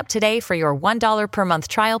 Sign up today for your $1 per month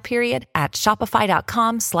trial period at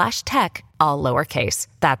shopify.com/tech, all lowercase.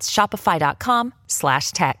 That's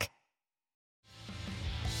shopify.com/tech.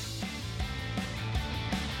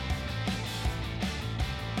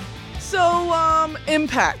 So,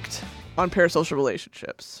 impact on parasocial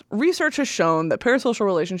relationships. Research has shown that parasocial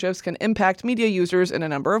relationships can impact media users in a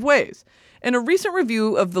number of ways. In a recent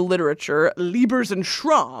review of the literature, Liebers and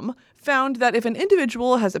Schramm found that if an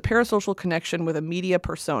individual has a parasocial connection with a media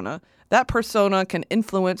persona, that persona can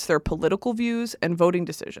influence their political views and voting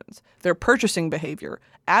decisions, their purchasing behavior,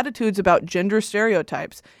 attitudes about gender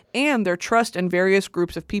stereotypes, and their trust in various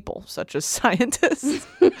groups of people, such as scientists.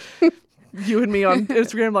 You and me on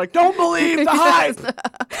Instagram like, don't believe the hype!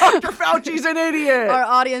 Dr. Fauci's an idiot! Our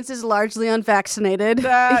audience is largely unvaccinated.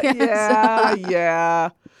 Yes.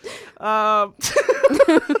 Yeah.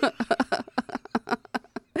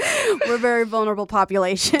 We're a very vulnerable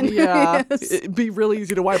population. Yeah. Yes. It'd be really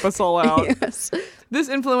easy to wipe us all out. Yes. This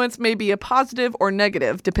influence may be a positive or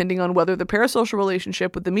negative, depending on whether the parasocial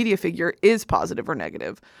relationship with the media figure is positive or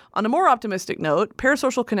negative. On a more optimistic note,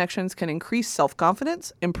 parasocial connections can increase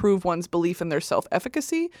self-confidence, improve one's belief in their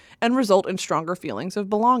self-efficacy, and result in stronger feelings of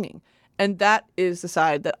belonging. And that is the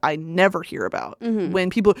side that I never hear about. Mm-hmm. When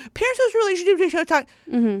people, parasocial relationships are so toxic.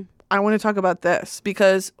 Mm-hmm. I want to talk about this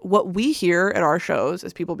because what we hear at our shows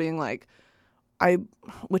is people being like,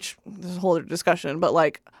 which there's a whole other discussion, but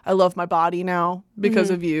like, I love my body now because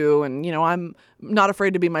of you. And, you know, I'm not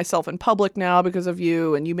afraid to be myself in public now because of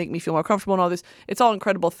you. And you make me feel more comfortable and all this. It's all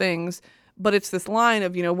incredible things. But it's this line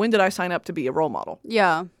of, you know, when did I sign up to be a role model?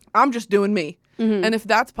 Yeah. I'm just doing me. And if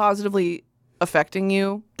that's positively affecting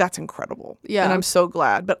you, that's incredible. Yeah. And I'm so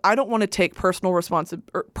glad. But I don't want to take personal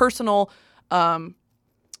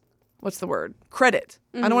what's the word? Credit.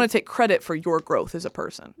 I don't want to take credit for your growth as a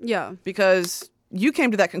person. Yeah. Because you came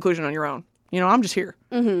to that conclusion on your own. You know, I'm just here.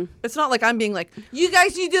 It's not like I'm being like, you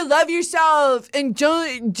guys need to love yourself and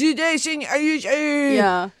don't do this. And are you sure?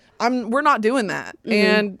 Yeah. We're not doing that.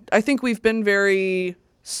 And I think we've been very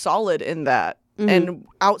solid in that and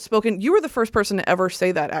outspoken. You were the first person to ever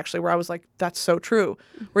say that, actually, where I was like, that's so true.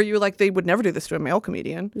 Where you were like, they would never do this to a male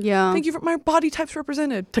comedian. Yeah. Thank you for my body type's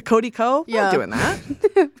represented. To Cody Ko? Yeah. I'm not doing that.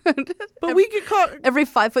 But we get caught. Every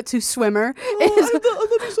 5'2" swimmer. I love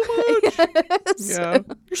you so much. Yes. Yeah.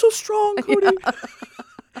 You're so strong, Cody.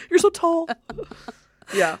 You're so tall.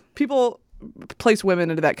 Yeah. People place women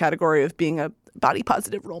into that category of being a body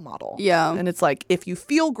positive role model. Yeah. And it's like, if you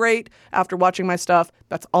feel great after watching my stuff,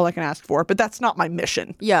 that's all I can ask for. But that's not my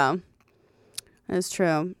mission. Yeah. That's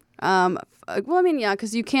true. Well, I mean, yeah,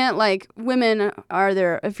 because you can't, like, women are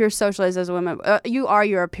there, if you're socialized as a woman, you are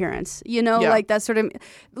your appearance, you know? Yeah. Like, that's sort of,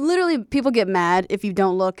 literally, people get mad if you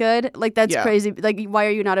don't look good. Like, that's Yeah. crazy. Like, why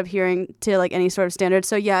are you not adhering to, like, any sort of standard?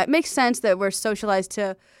 So, yeah, it makes sense that you're socialized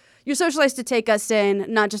to take us in,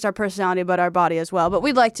 not just our personality, but our body as well. But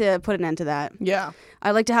we'd like to put an end to that. Yeah.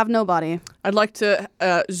 I'd like to have no body. I'd like to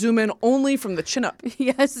zoom in only from the chin up.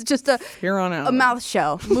 Yes, just a Here on out. a mouth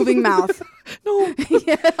show, moving mouth. No.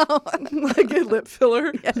 Yeah. I get lip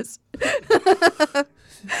filler. Yes. The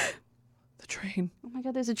train. Oh my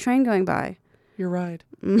God, there's a train going by. Your ride.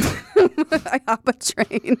 I hop a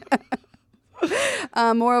train.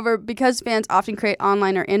 Moreover, because fans often create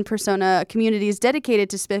online or in-persona communities dedicated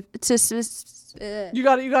to You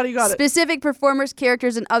got it. specific performers,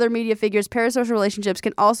 characters, and other media figures, parasocial relationships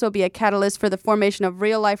can also be a catalyst for the formation of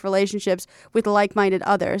real-life relationships with like-minded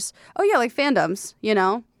others. Oh yeah, like fandoms, you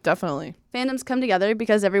know? Definitely. Fandoms come together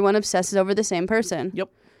because everyone obsesses over the same person. Yep.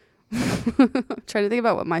 Trying to think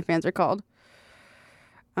about what my fans are called.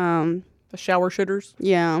 The shower shitters.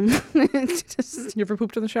 Yeah. You ever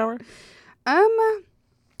pooped in the shower?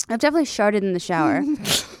 I've definitely sharted in the shower.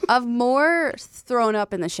 I've more thrown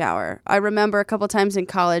up in the shower. I remember a couple times in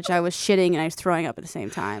college I was shitting and I was throwing up at the same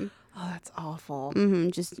time. Oh, that's awful.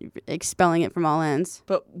 Just expelling it from all ends.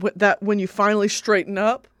 But when you finally straighten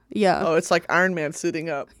up, Yeah. oh, it's like Iron Man suiting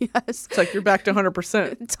up. Yes. It's like you're back to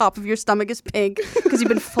 100%. Top of your stomach is pink because you've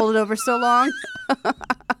been folded over so long.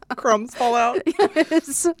 Crumbs fall out.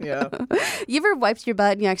 Yes. Yeah. You ever wiped your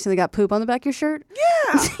butt and you accidentally got poop on the back of your shirt?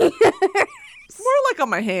 Yeah. More like on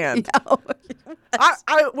my hand. Oh.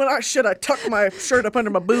 When I shit, I tuck my shirt up under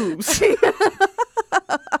my boobs to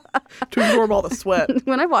absorb all the sweat.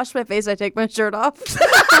 When I wash my face, I take my shirt off.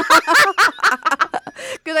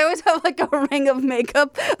 Because I always have like a ring of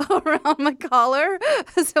makeup around my collar.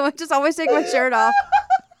 So I just always take my shirt off.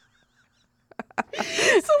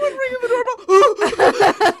 Someone ringing the doorbell.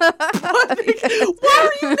 Why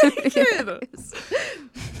are you naked?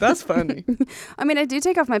 That's funny. I mean, I do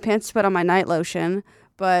take off my pants to put on my night lotion,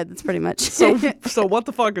 but that's pretty much So what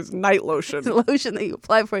the fuck is night lotion? It's the lotion that you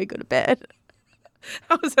apply before you go to bed.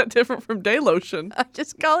 How is that different from day lotion? I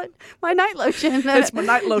just call it my night lotion. It's my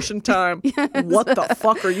night lotion time. Yes. What the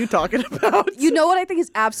fuck are you talking about? You know what I think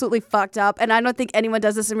is absolutely fucked up, and I don't think anyone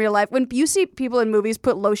does this in real life. When you see people in movies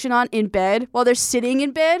put lotion on in bed while they're sitting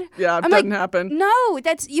in bed, Yeah, it I'm doesn't like, happen. No,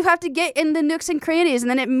 you have to get in the nooks and crannies,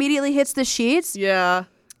 and then it immediately hits the sheets. Yeah.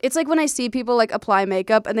 It's like when I see people like apply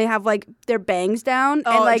makeup and they have like their bangs down,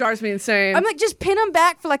 Oh, and like it drives me insane. I'm like, just pin them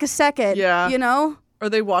back for like a second. Yeah. You know. Or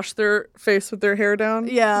they wash their face with their hair down.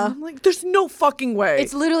 Yeah. I'm like, there's no fucking way.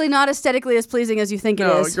 It's literally not aesthetically as pleasing as you think it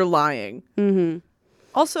No, is. you're lying. Mm-hmm.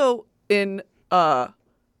 Also, in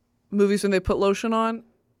movies when they put lotion on,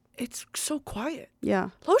 it's so quiet. Yeah.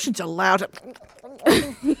 Lotion's allowed.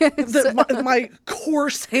 My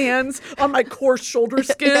coarse hands on my coarse shoulder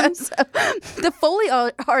skin. Yes. The Foley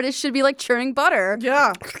artist should be like churning butter.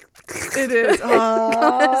 Yeah. It is.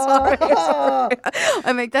 Sorry.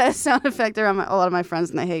 I make that sound effect around a lot of my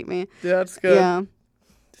friends and they hate me. Yeah, that's good. Yeah.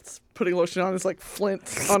 It's putting lotion on is like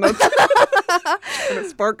Flint on a Trying to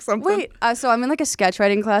spark something. Wait, so I'm in like a sketch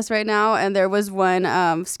writing class right now, and there was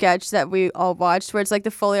one sketch that we all watched where it's like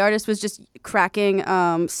the Foley artist was just cracking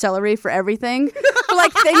celery for everything, for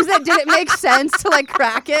like things that didn't make sense to like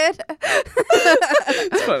crack it.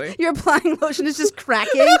 It's funny. Your applying lotion is just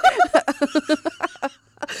cracking.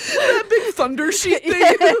 That big thunder sheet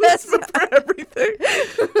thing for everything.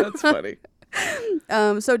 That's funny.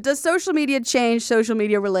 So does social media change social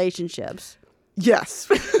media relationships? Yes.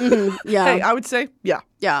 Yeah. Hey, I would say, yeah.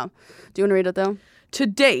 Yeah. Do you want to read it though? To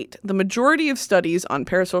date, the majority of studies on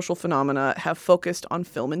parasocial phenomena have focused on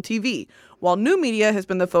film and TV, while new media has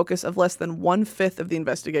been the focus of less than 1/5 of the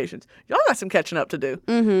investigations. Y'all got some catching up to do.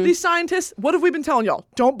 These scientists, what have we been telling y'all?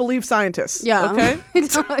 Don't believe scientists. Yeah. Okay?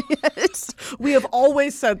 Yes. We have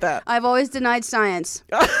always said that. I've always denied science.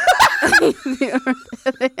 And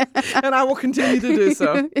I will continue to do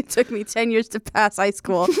so. It took me 10 years to pass high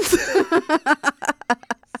school.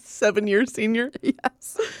 7-year senior.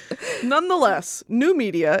 Yes. Nonetheless, new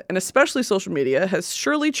media, and especially social media, has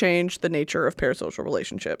surely changed the nature of parasocial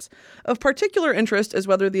relationships. Of particular interest is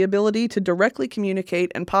whether the ability to directly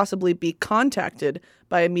communicate and possibly be contacted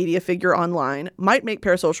by a media figure online might make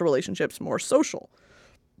parasocial relationships more social.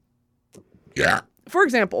 Yeah. For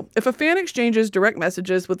example, if a fan exchanges direct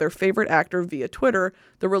messages with their favorite actor via Twitter,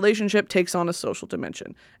 the relationship takes on a social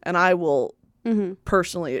dimension. And I will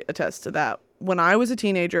personally attest to that. When I was a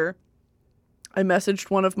teenager, I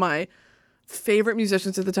messaged one of my favorite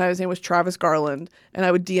musicians at the time. His name was Travis Garland, and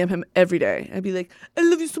I would DM him every day. I'd be like, I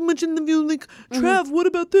love you so much, and love you. Like, Trav, what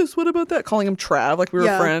about this? What about that? Calling him Trav, like we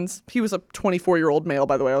were friends. He was a 24-year-old male,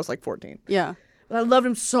 by the way. I was like 14. Yeah. But I loved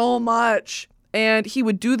him so much. And he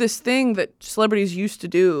would do this thing that celebrities used to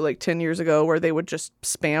do like 10 years ago where they would just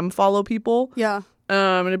spam follow people. Yeah.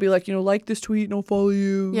 And it'd be like, like this tweet and I'll follow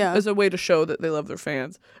you. Yeah. As a way to show that they love their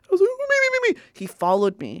fans. I was like, me. He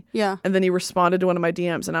followed me. Yeah. And then he responded to one of my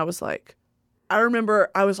DMs. And I was like, oh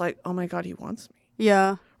my God, he wants me.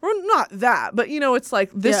 Yeah. Or not that, but it's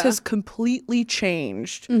like this has completely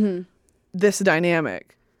changed this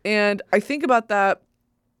dynamic. And I think about that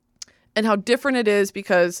and how different it is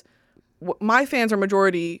because my fans are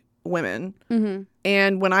majority women.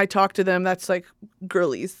 And when I talk to them, that's like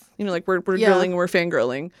girlies. Like we're girling, we're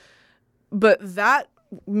fangirling. But that,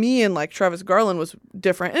 me and like Travis Garland was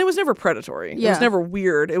different. And it was never predatory. Yeah. It was never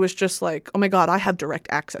weird. It was just like, oh my God, I have direct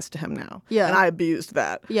access to him now. Yeah. And I abused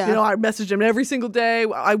that. Yeah. I messaged him every single day.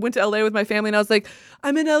 I went to LA with my family and I was like,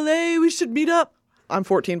 I'm in LA, we should meet up. I'm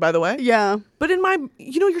 14, by the way. Yeah. But in my,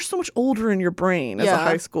 you're so much older in your brain as a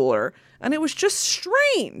high schooler. And it was just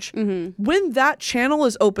strange. When that channel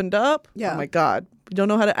is opened up, oh my God, you don't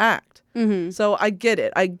know how to act. So I get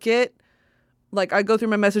it. I go through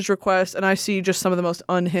my message requests and I see just some of the most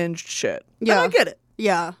unhinged shit. Yeah. And I get it.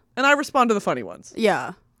 Yeah. And I respond to the funny ones.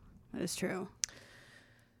 Yeah. That is true.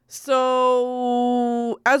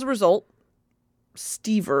 So as a result,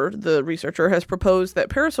 Stever, the researcher, has proposed that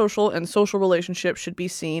parasocial and social relationships should be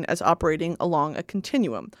seen as operating along a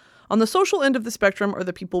continuum. On the social end of the spectrum are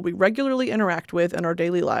the people we regularly interact with in our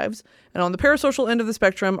daily lives, and on the parasocial end of the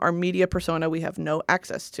spectrum are media persona we have no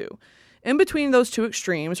access to. In between those two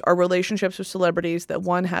extremes are relationships with celebrities that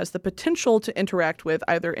one has the potential to interact with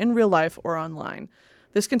either in real life or online.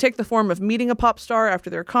 This can take the form of meeting a pop star after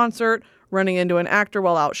their concert, running into an actor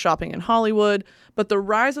while out shopping in Hollywood, but the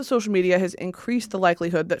rise of social media has increased the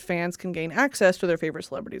likelihood that fans can gain access to their favorite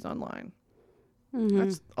celebrities online.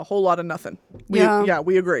 That's a whole lot of nothing.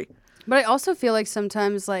 We agree. But I also feel like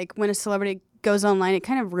sometimes, like, when a celebrity goes online, it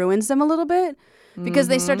kind of ruins them a little bit because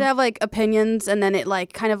they start to have, like, opinions and then it,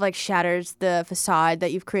 like, kind of, like, shatters the facade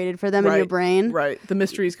that you've created for them in your brain. Right. The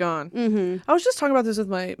mystery's gone. I was just talking about this with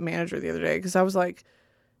my manager the other day because I was like,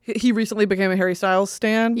 he recently became a Harry Styles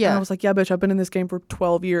stan. Yeah. And I was like, yeah, bitch, I've been in this game for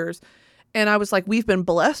 12 years. And I was like, we've been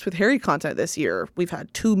blessed with Harry content this year. We've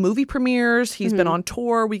had 2 movie premieres. He's been on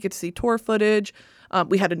tour. We get to see tour footage.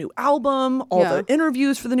 We had a new album, all the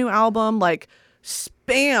interviews for the new album, like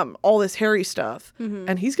spam all this Harry stuff.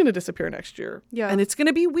 And he's going to disappear next year. Yeah. And it's going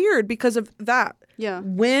to be weird because of that. Yeah.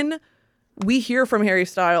 When we hear from Harry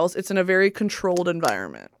Styles, it's in a very controlled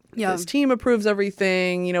environment. Yeah. His team approves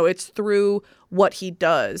everything. It's through what he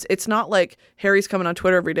does. It's not like Harry's coming on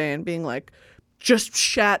Twitter every day and being like, just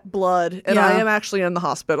shat blood, and I am actually in the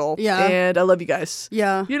hospital. Yeah. And I love you guys.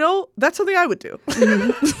 Yeah. That's something I would do.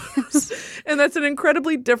 And that's an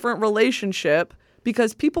incredibly different relationship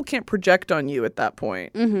because people can't project on you at that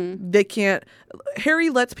point. They can't. Harry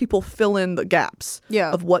lets people fill in the gaps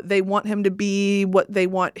of what they want him to be, what they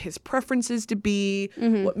want his preferences to be,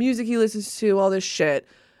 what music he listens to, all this shit.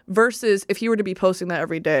 Versus if he were to be posting that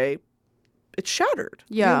every day, it's shattered.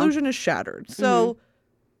 Yeah. The illusion is shattered. So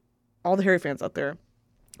all the Harry fans out there,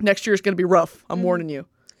 next year is going to be rough. I'm warning you.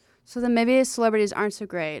 So then maybe celebrities aren't so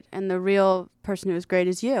great, and the real person who is great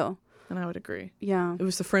is you. And I would agree. Yeah. It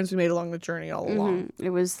was the friends we made along the journey all along. It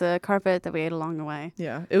was the carpet that we ate along the way.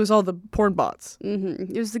 Yeah. It was all the porn bots.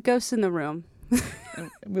 It was the ghosts in the room.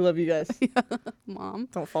 And we love you guys. Mom.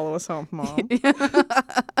 Don't follow us home, Mom.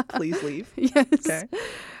 Please leave. Yes. Okay.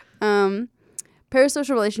 Parasocial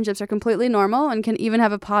relationships are completely normal and can even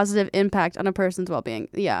have a positive impact on a person's well-being.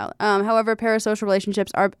 Yeah. However, parasocial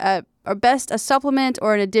relationships are best a supplement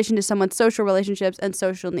or an addition to someone's social relationships and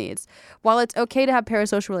social needs. While it's okay to have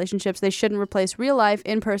parasocial relationships, they shouldn't replace real-life,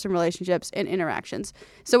 in-person relationships and interactions.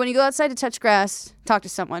 So when you go outside to touch grass, talk to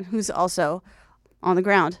someone who's also on the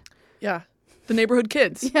ground. Yeah. The neighborhood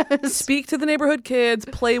kids. Yes. Speak to the neighborhood kids.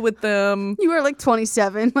 Play with them. You are like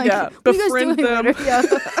 27. Like, Yeah. what are you guys Befriend doing them. later? Yeah.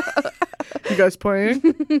 You guys playing?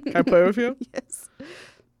 Can I play with you? Yes.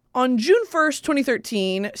 On June 1st,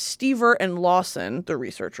 2013, Stever and Lawson, the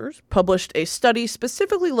researchers, published a study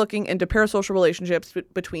specifically looking into parasocial relationships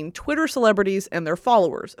between Twitter celebrities and their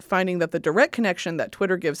followers, finding that the direct connection that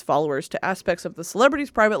Twitter gives followers to aspects of the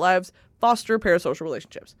celebrities' private lives foster parasocial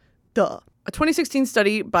relationships. Duh. A 2016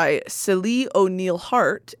 study by Celie O'Neill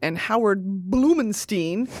Hart and Howard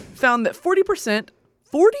Blumenstein found that 40%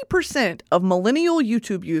 of millennial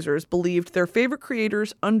YouTube users believed their favorite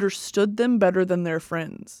creators understood them better than their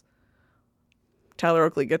friends. Tyler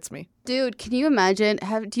Oakley gets me. Dude, can you imagine?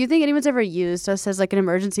 Do you think anyone's ever used us as like an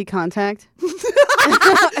emergency contact?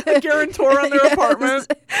 A guarantor on their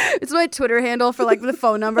apartment. It's my Twitter handle for like the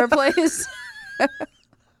phone number place.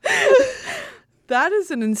 That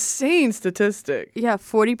is an insane statistic. Yeah,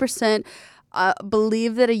 40%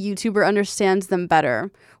 believe that a YouTuber understands them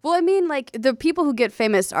better. Well, I mean, like, the people who get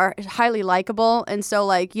famous are highly likable, and so,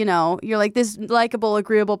 like, you know, you're like this likable,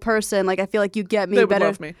 agreeable person. Like, I feel like you get me They better. would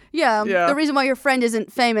love me. Yeah, Yeah. the reason why your friend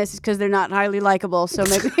isn't famous is because they're not highly likable. So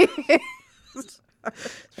maybe.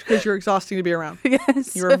 Because you're exhausting to be around.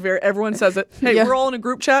 Yes. You are everyone says it. Hey, Yeah. we're all in a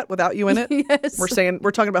group chat without you in it. Yes. We're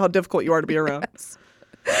talking about how difficult you are to be around. Yes.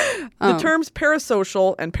 The terms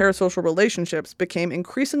parasocial and parasocial relationships became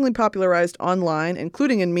increasingly popularized online,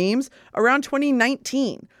 including in memes, around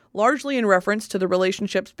 2019, largely in reference to the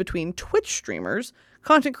relationships between Twitch streamers,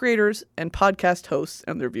 content creators, and podcast hosts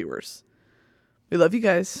and their viewers. We love you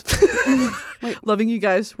guys. Loving you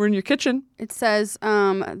guys. We're in your kitchen. It says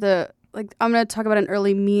I'm going to talk about an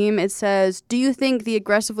early meme. It says, do you think the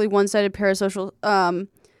aggressively one-sided parasocial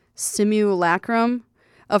simulacrum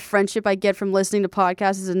of friendship I get from listening to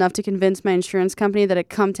podcasts is enough to convince my insurance company that a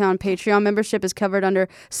Cumtown Patreon membership is covered under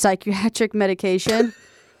psychiatric medication?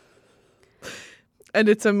 And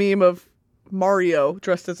it's a meme of Mario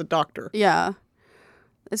dressed as a doctor. Yeah.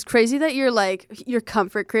 It's crazy that your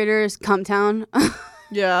comfort creator is Cumtown.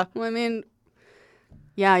 Yeah. Well, I mean,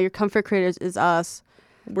 yeah, your comfort creators is us.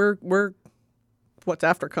 We're what's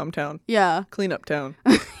after Cumtown? Yeah. Cleanup town.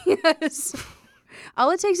 Yes.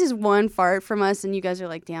 All it takes is one fart from us, and you guys are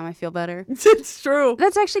like, damn, I feel better. It's true.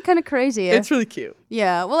 That's actually kind of crazy. It's really cute.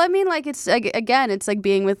 Yeah. Well, I mean, like, it's, again, it's like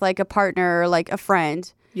being with, like, a partner or, like, a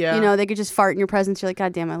friend. Yeah. You know, they could just fart in your presence. You're like,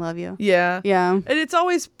 God damn, I love you. Yeah. Yeah. And it's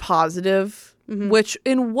always positive, which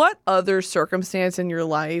in what other circumstance in your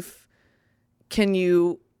life can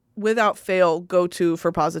you, without fail, go to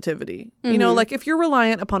for positivity? You know, like if you're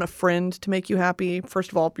reliant upon a friend to make you happy,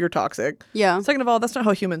 first of all, you're toxic. Yeah. Second of all, that's not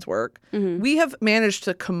how humans work. We have managed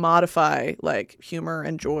to commodify like humor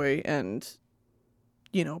and joy and,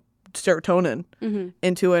 you know, serotonin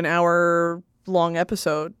into an hour-long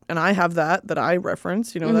episode. And I have that I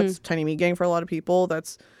reference. You know, that's Tiny Meat Gang for a lot of people.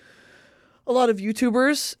 That's a lot of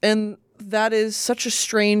YouTubers. And that is such a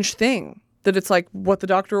strange thing. That it's like what the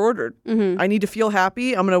doctor ordered. I need to feel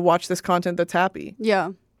happy. I'm going to watch this content that's happy.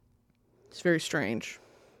 Yeah. It's very strange.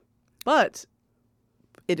 But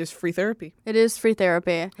it is free therapy. It is free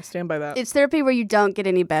therapy. I stand by that. It's therapy where you don't get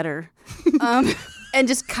any better. And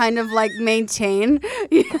just kind of like maintain.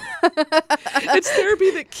 It's therapy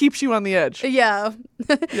that keeps you on the edge. Yeah.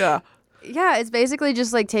 Yeah. Yeah, it's basically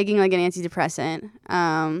just like taking like an antidepressant.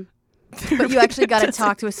 But you actually got to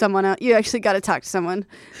talk to someone else. You actually got to talk to someone.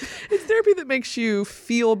 It's therapy that makes you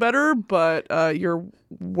feel better, but you're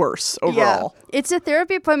worse overall. Yeah. It's a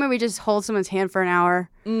therapy appointment where we just hold someone's hand for an hour.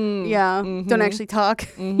 Yeah. Don't actually talk.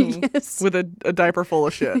 Yes. With a diaper full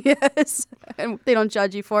of shit. Yes. And they don't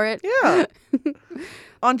judge you for it. Yeah.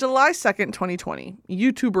 On July 2nd, 2020,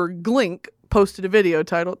 YouTuber Glink posted a video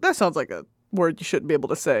titled, that sounds like a word you shouldn't be able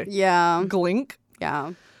to say. Yeah. Glink.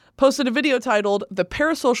 Yeah. Posted a video titled The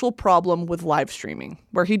Parasocial Problem with Live Streaming,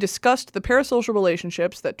 where he discussed the parasocial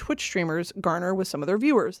relationships that Twitch streamers garner with some of their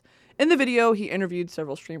viewers. In the video, he interviewed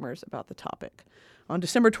several streamers about the topic. On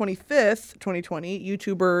December 25th, 2020,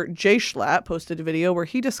 YouTuber Jay Schlatt posted a video where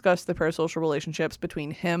he discussed the parasocial relationships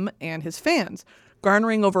between him and his fans,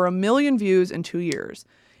 garnering over 1 million views in 2 years.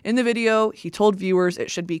 In the video, he told viewers it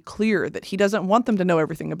should be clear that he doesn't want them to know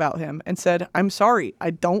everything about him and said, "I'm sorry,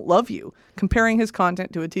 I don't love you," comparing his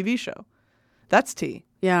content to a TV show. That's tea.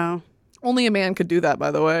 Yeah. Only a man could do that,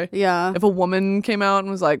 by the way. Yeah. If a woman came out and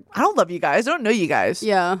was like, "I don't love you guys, I don't know you guys."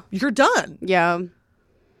 Yeah. You're done. Yeah.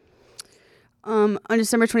 On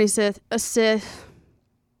December 27th,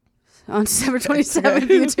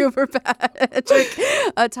 YouTuber Patrick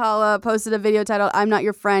Atala posted a video titled "I'm Not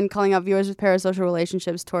Your Friend," calling out viewers with parasocial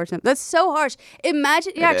relationships towards him. That's so harsh.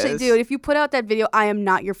 Imagine, actually, dude, if you put out that video, "I am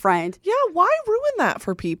not your friend." Yeah, why ruin that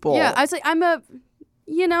for people? Yeah, I was like, but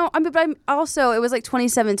I'm also, it was like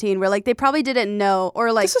 2017 where like they probably didn't know,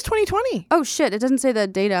 or like. This is 2020. Oh shit, it doesn't say the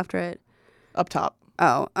date after it. Up top.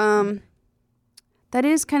 Oh, that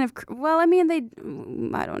is kind of, well, I mean,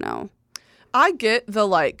 I don't know. I get the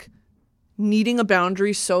like needing a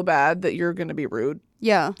boundary so bad that you're going to be rude.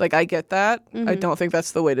 Yeah. Like, I get that. Mm-hmm. I don't think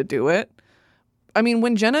that's the way to do it. I mean,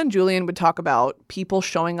 when Jenna and Julian would talk about people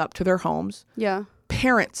showing up to their homes, Yeah.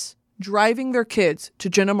 parents driving their kids to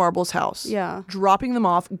Jenna Marble's house, Yeah. dropping them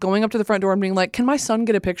off, going up to the front door and being like, "Can my son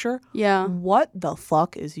get a picture?" Yeah. What the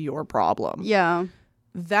fuck is your problem? Yeah.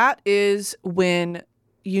 That is when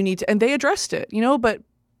you need to, and they addressed it, but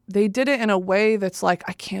they did it in a way that's like,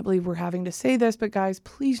 I can't believe we're having to say this, but guys,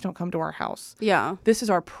 please don't come to our house. Yeah. This is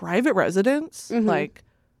our private residence. Mhm. Like,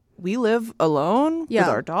 we live alone with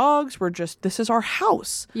our dogs. This is our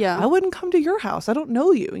house. Yeah. I wouldn't come to your house. I don't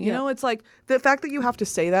know you. You know, it's like the fact that you have to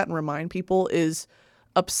say that and remind people is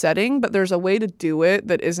upsetting, but there's a way to do it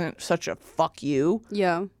that isn't such a fuck you.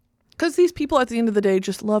 Yeah. Because these people at the end of the day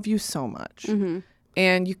just love you so much. Mm-hmm.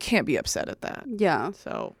 And you can't be upset at that. Yeah.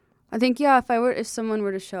 So I think, if someone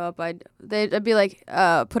were to show up, I'd be like,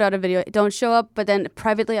 put out a video, don't show up, but then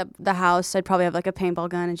privately at the house, I'd probably have like a paintball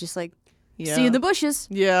gun and just like, see you in the bushes.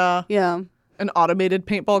 Yeah. Yeah. An automated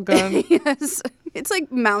paintball gun. Yes. It's like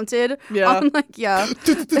mounted Yeah. on like, yeah.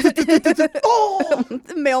 Oh!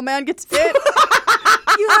 The mailman gets hit.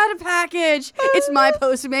 You had a package. It's my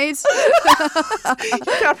Postmates.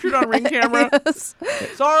 Captured on Ring camera. Yes.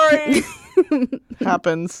 Sorry.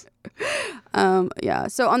 Happens. Yeah.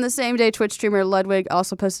 So on the same day, Twitch streamer Ludwig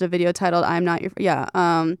also posted a video titled "I'm Not Your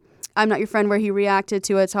I'm Not Your Friend," where he reacted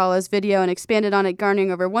to Atala's video and expanded on it,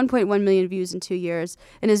 garnering over 1.1 million views in 2 years.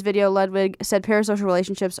 In his video, Ludwig said parasocial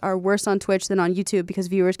relationships are worse on Twitch than on YouTube because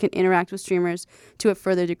viewers can interact with streamers to a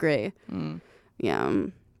further degree. Yeah.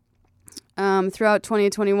 Throughout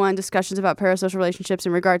 2021, discussions about parasocial relationships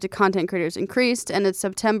in regard to content creators increased, and in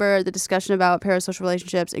September, the discussion about parasocial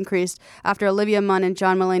relationships increased after Olivia Munn and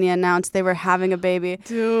John Mulaney announced they were having a baby.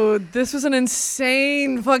 Dude, this was an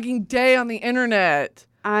insane fucking day on the internet.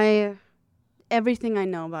 Everything I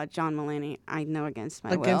know about John Mulaney, I know against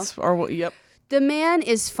my will. Yep. The man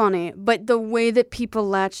is funny, but the way that people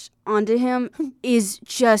latch onto him is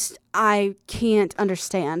just, I can't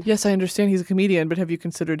understand. Yes, I understand he's a comedian, but have you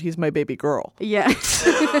considered he's my baby girl? Yes.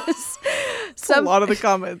 A lot of the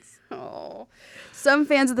comments. Oh. Some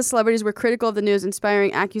fans of the celebrities were critical of the news,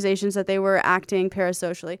 inspiring accusations that they were acting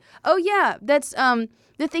parasocially. Oh yeah, that's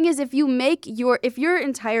the thing is, if your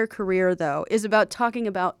entire career though is about talking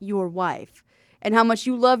about your wife and how much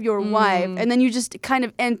you love your wife, and then you just kind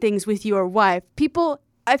of end things with your wife, people,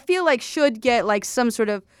 I feel like, should get like some sort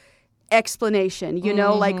of explanation,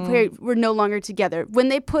 like we're no longer together. When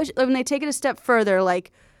they take it a step further,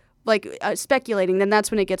 like speculating, then that's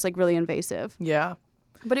when it gets like really invasive. Yeah.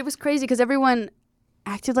 But it was crazy because everyone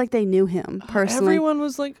acted like they knew him personally. Everyone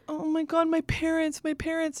was like, "Oh my God, my parents.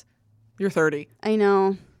 You're 30. I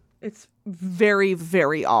know. It's very,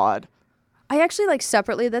 very odd. I actually like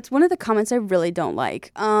separately. That's one of the comments I really don't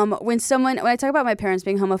like. When I talk about my parents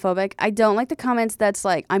being homophobic, I don't like the comments that's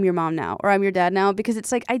like, "I'm your mom now" or "I'm your dad now," because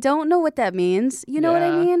it's like, I don't know what that means. You know what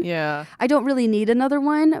I mean? Yeah. I don't really need another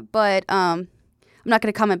one, but I'm not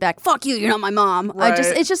going to comment back, "Fuck you, you're not my mom." Right.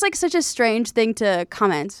 It's just like such a strange thing to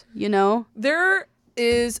comment, There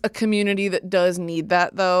is a community that does need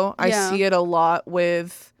that though. I see it a lot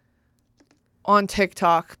on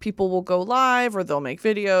TikTok. People will go live or they'll make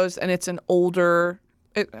videos and it's an older,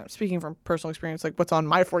 speaking from personal experience, like what's on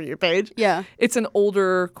my For You page. Yeah. It's an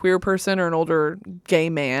older queer person or an older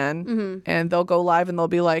gay man and they'll go live and they'll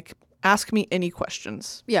be like, "Ask me any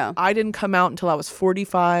questions. Yeah. I didn't come out until I was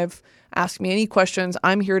 45. Ask me any questions.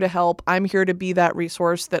 I'm here to help. I'm here to be that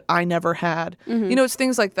resource that I never had." It's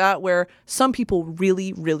things like that where some people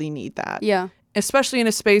really, really need that. Yeah. Especially in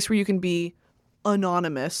a space where you can be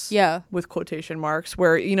anonymous. Yeah. With quotation marks,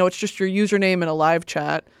 where, it's just your username in a live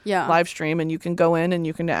chat, live stream, and you can go in and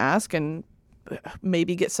you can ask and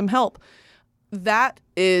maybe get some help. That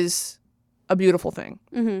is a beautiful thing.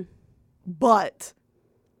 Mm-hmm. But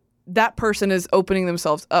that person is opening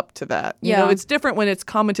themselves up to that. It's different when it's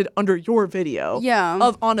commented under your video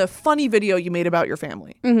on a funny video you made about your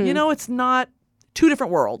family. Mm-hmm. It's not two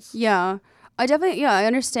different worlds. Yeah. I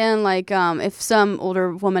understand, like, if some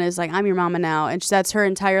older woman is like, I'm your mama now, and that's her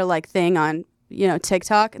entire, like, thing on,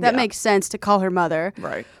 TikTok, that makes sense to call her mother.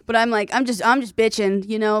 Right. But I'm like, I'm just bitching,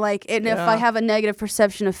 like, and if I have a negative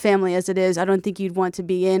perception of family as it is, I don't think you'd want to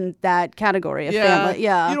be in that category of family.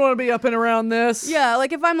 Yeah. You don't want to be up and around this. Yeah,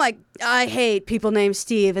 like, if I'm like, I hate people named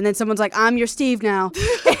Steve, and then someone's like, I'm your Steve now.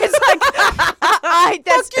 It's like,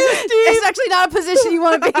 that's Fuck you, Steve. It's actually not a position you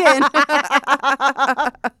want to be in.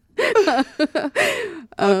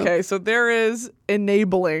 Okay, so there is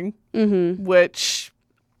enabling, which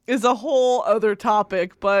is a whole other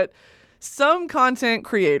topic, but some content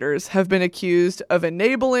creators have been accused of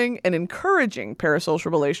enabling and encouraging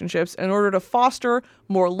parasocial relationships in order to foster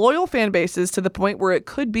more loyal fan bases to the point where it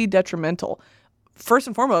could be detrimental. First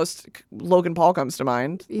and foremost, Logan Paul comes to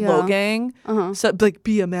mind. Yeah. Logang. So, like,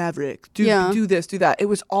 be a maverick. Do this, do that. It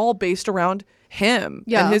was all based around him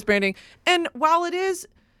and his branding. And while it is...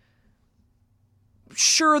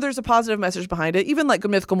 Sure, there's a positive message behind it. Even like a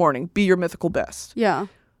mythical morning, be your mythical best. Yeah.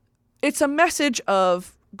 It's a message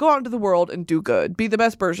of go out into the world and do good. Be the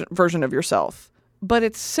best version of yourself. But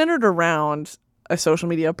it's centered around a social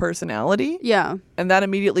media personality. Yeah. And that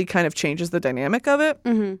immediately kind of changes the dynamic of it.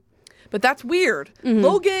 Mm-hmm. But that's weird. Mm-hmm.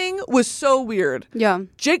 Logang was so weird. Yeah.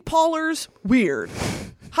 Jake Paulers, weird.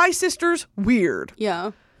 Hi Sisters, weird.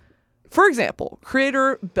 Yeah. For example,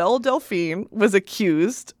 creator Belle Delphine was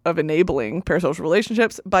accused of enabling parasocial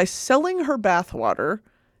relationships by selling her bathwater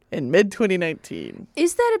in mid-2019.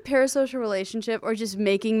 Is that a parasocial relationship or just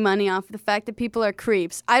making money off the fact that people are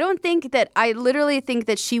creeps? I literally think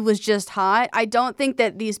that she was just hot. I don't think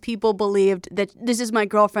that these people believed that this is my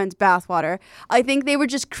girlfriend's bathwater. I think they were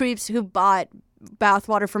just creeps who bought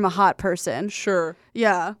bathwater from a hot person. Sure.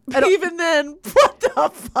 Yeah. Even then, what the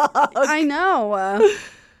fuck? I know.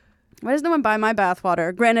 Why does no one buy my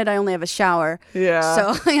bathwater? Granted, I only have a shower. Yeah.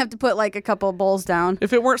 So I have to put like a couple bowls down.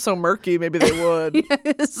 If it weren't so murky, maybe they would.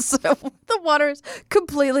 So the water's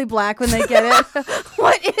completely black when they get it.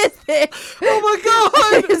 What is this? Oh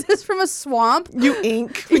my God. Is this from a swamp? You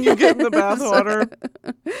ink when you get in the bathwater.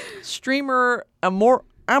 Streamer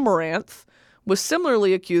Amaranth was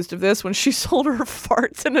similarly accused of this when she sold her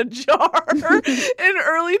farts in a jar in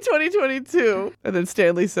early 2022. And then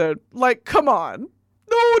Stanley said, like, come on.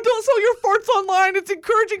 No, don't sell your farts online. It's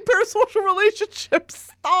encouraging parasocial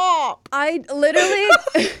relationships. Stop. I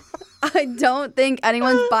don't think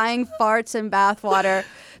anyone's buying farts in bathwater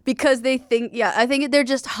because they think, I think they're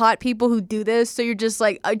just hot people who do this. So you're just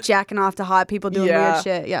like jacking off to hot people doing weird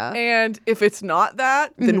shit. Yeah. And if it's not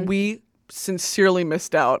that, then we sincerely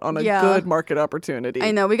missed out on a good market opportunity.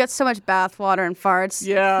 I know. We got so much bathwater and farts.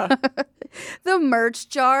 Yeah. The merch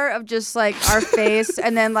jar of just like our face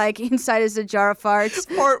and then like inside is a jar of farts.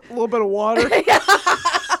 Fart, a little bit of water.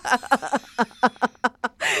 A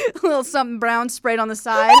little something brown sprayed on the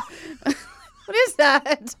side. What is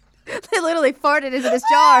that? They literally farted into this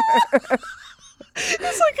jar.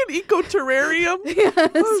 It's like an eco-terrarium. Yes. Oh,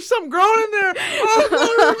 there's something growing in there.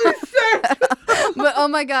 Oh, but oh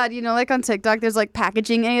my God, like on TikTok, there's like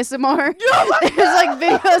packaging ASMR. There's like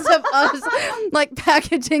videos of us like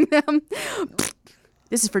packaging them.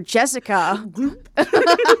 This is for Jessica.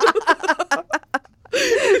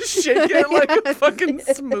 Shake it like a fucking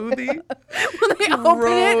smoothie. When they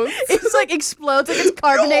open it, it's like explodes like it's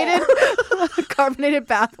carbonated. Carbonated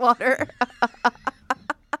bathwater.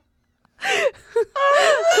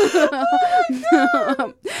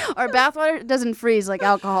 Our bathwater doesn't freeze like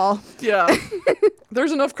alcohol. Yeah.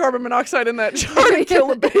 There's enough carbon monoxide in that jar to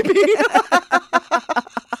kill a baby.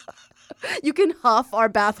 You can huff our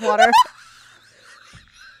bathwater.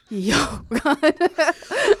 Yo, God.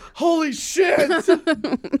 Holy shit.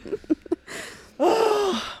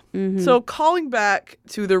 So calling back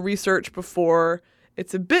to the research before,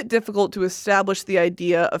 it's a bit difficult to establish the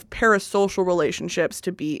idea of parasocial relationships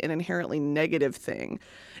to be an inherently negative thing.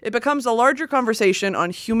 It becomes a larger conversation on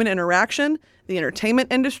human interaction, the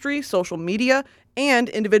entertainment industry, social media, and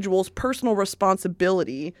individuals' personal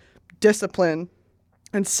responsibility, discipline,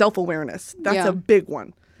 and self-awareness. That's a big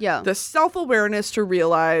one. Yeah. The self-awareness to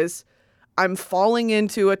realize I'm falling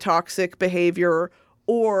into a toxic behavior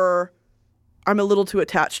or I'm a little too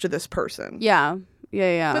attached to this person. Yeah.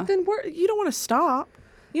 Yeah. But then you don't want to stop.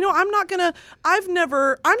 I'm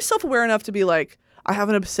self-aware enough to be like, I have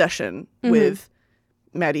an obsession with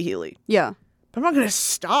Maddie Healy. Yeah. But I'm not going to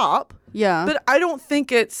stop. Yeah. But I don't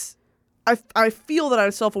think it's, I feel that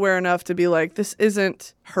I'm self-aware enough to be like, this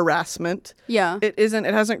isn't harassment. Yeah. It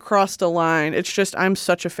hasn't crossed a line. It's just, I'm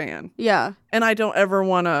such a fan. Yeah. And I don't ever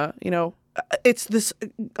want to, it's this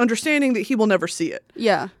understanding that he will never see it.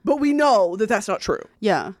 Yeah. But we know that that's not true.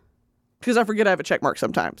 Yeah. Because I forget I have a check mark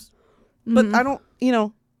sometimes. But I don't,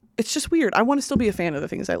 it's just weird. I want to still be a fan of the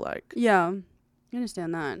things I like. Yeah. I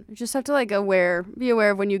understand that. You just have to be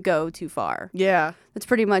aware of when you go too far. Yeah. That's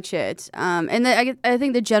pretty much it. And I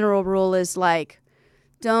think the general rule is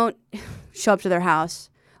don't show up to their house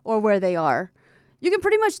or where they are. You can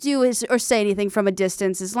pretty much do or say anything from a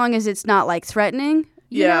distance as long as it's not threatening.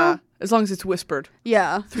 You know? As long as it's whispered.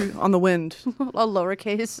 Yeah. On the wind. All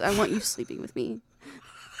lowercase. I want you sleeping with me.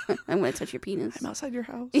 I'm going to touch your penis. I'm outside your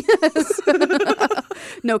house. Yes.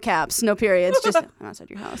 No caps, no periods, just I'm outside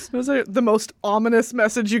your house. It was the most ominous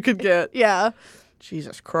message you could get. Yeah.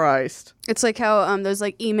 Jesus Christ. It's like how those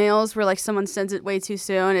emails where someone sends it way too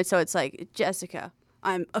soon, and so it's Jessica,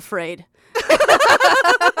 I'm afraid. But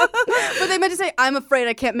they meant to say, I'm afraid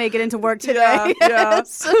I can't make it into work today. Yeah.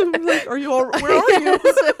 Are you all? Where are you?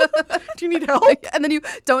 Do you need help? And then you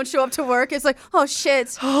don't show up to work. It's oh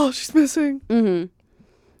shit. Oh, she's missing. Mm-hmm.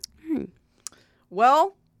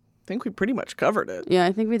 Well, I think we pretty much covered it. Yeah,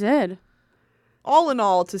 I think we did. All in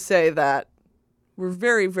all, to say that we're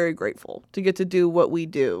very, very grateful to get to do what we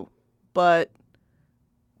do. But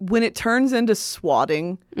when it turns into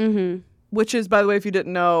swatting, which is, by the way, if you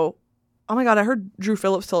didn't know, oh my God, I heard Drew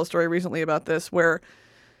Phillips tell a story recently about this where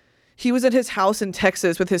he was at his house in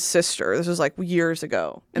Texas with his sister. This was years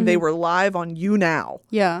ago. And they were live on You Now.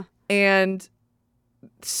 Yeah. And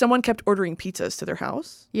someone kept ordering pizzas to their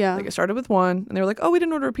house. Yeah. It started with one, and they were like, "Oh, we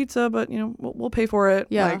didn't order a pizza, but we'll pay for it.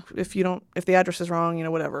 Yeah. If the address is wrong,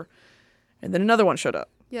 whatever." And then another one showed up.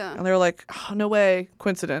 Yeah. And they were like, "Oh, no way,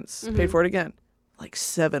 coincidence." Paid for it again.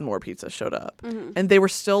 7 more pizzas showed up, and they were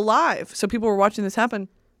still live. So people were watching this happen,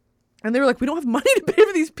 and they were like, "We don't have money to pay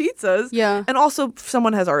for these pizzas." Yeah. And also,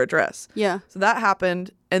 someone has our address. Yeah. So that happened,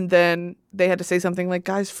 and then they had to say something like,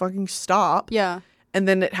 "Guys, fucking stop." Yeah. And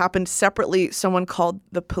then it happened separately. Someone called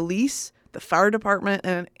the police, the fire department,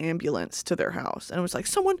 and an ambulance to their house. And it was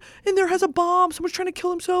someone in there has a bomb. Someone's trying to kill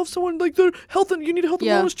himself. Someone the health and you need a health and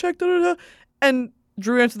wellness check. Da, da, da. And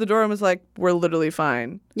Drew answered the door and was like, "We're literally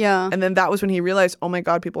fine." Yeah. And then that was when he realized, oh my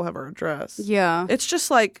God, people have our address. Yeah. It's just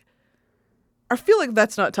I feel like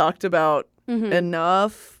that's not talked about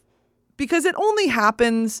enough because it only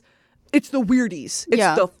happens. It's the weirdies.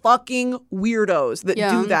 It's the fucking weirdos that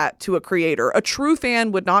do that to a creator. A true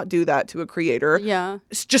fan would not do that to a creator. Yeah.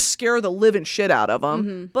 It's just scare the living shit out of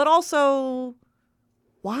them. But also,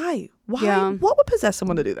 why? Why? Yeah. What would possess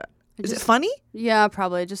someone to do that? Is it funny? Yeah,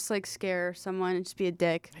 probably. Just scare someone and just be a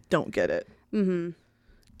dick. I don't get it. Even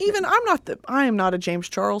I am not a James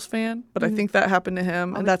Charles fan, but I think that happened to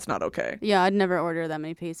him, and that's not okay. Yeah, I'd never order that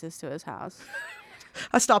many pizzas to his house.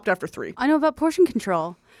 I stopped after 3. I know about portion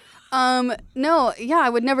control. No, yeah, I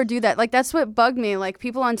would never do that. That's what bugged me.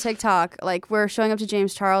 People on TikTok, were showing up to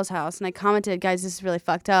James Charles' house, and I commented, "Guys, this is really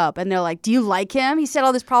fucked up." And they're like, "Do you like him? He said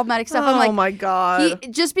all this problematic stuff." I'm like, "Oh my God!"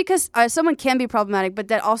 Just because someone can be problematic, but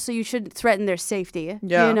that also you should threaten their safety.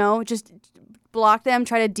 Yeah, just block them,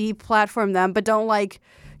 try to deplatform them, but don't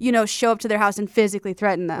show up to their house and physically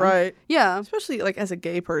threaten them. Right. Yeah. Especially as a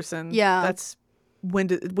gay person. Yeah. That's when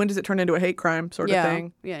does it turn into a hate crime sort of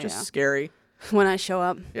thing? Yeah. Just scary. When I show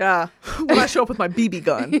up. Yeah. When I show up with my BB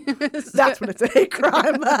gun. That's when it's a hate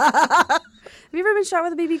crime. Have you ever been shot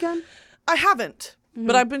with a BB gun? I haven't.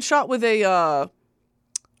 But I've been shot with a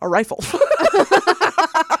rifle.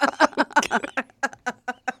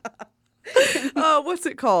 What's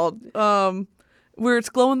it called? Where it's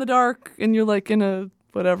glow in the dark and you're in a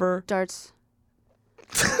whatever. Darts.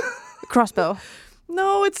 Crossbow.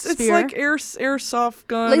 No, it's Spear? airsoft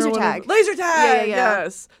gun. Laser or whatever. tag. Laser tag. Yeah.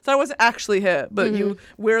 Yes. So I wasn't actually hit, but you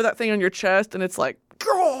wear that thing on your chest, and it's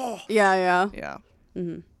oh! Yeah. Yeah.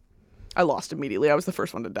 I lost immediately. I was the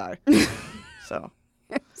first one to die. So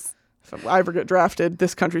if I ever get drafted,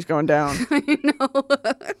 this country's going down. I know.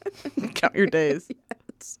 Count your days.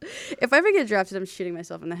 Yes. If I ever get drafted, I'm shooting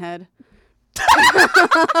myself in the head.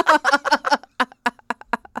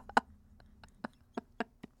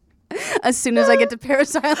 As soon as I get to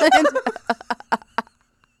Paris Island.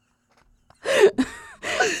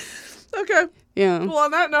 Okay. Yeah. Well,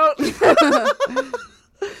 on that note,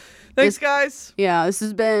 thanks, guys. Yeah, this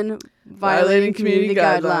has been Violating Community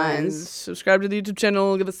Guidelines. Subscribe to the YouTube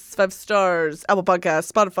channel. Give us 5 stars. Apple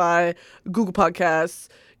Podcasts, Spotify, Google Podcasts.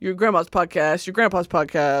 your grandma's podcast, your grandpa's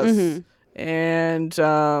podcast. And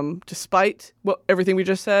despite everything we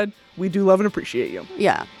just said, we do love and appreciate you.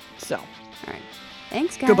 Yeah. So. All right.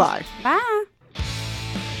 Thanks, guys. Goodbye. Bye.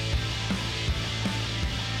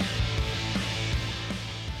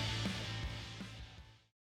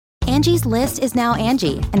 Angie's List is now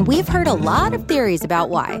Angie, and we've heard a lot of theories about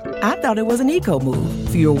why. I thought it was an eco move.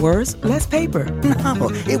 Fewer words, less paper. No,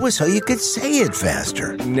 it was so you could say it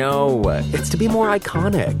faster. No, it's to be more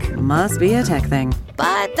iconic. Must be a tech thing.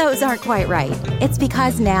 But those aren't quite right. It's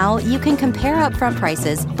because now you can compare upfront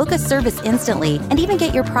prices, book a service instantly, and even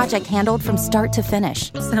get your project handled from start to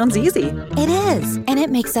finish. Sounds easy. It is, and it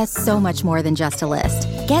makes us so much more than just a list.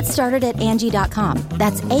 Get started at Angie.com.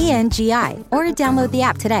 That's ANGI, or download the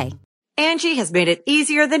app today. Angie has made it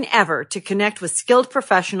easier than ever to connect with skilled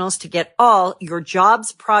professionals to get all your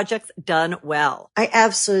jobs projects done well. I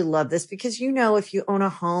absolutely love this because, if you own a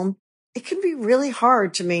home, it can be really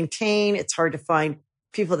hard to maintain. It's hard to find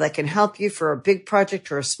people that can help you for a big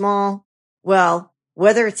project or a small. Well,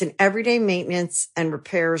 whether it's in everyday maintenance and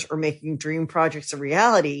repairs or making dream projects a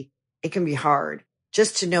reality, it can be hard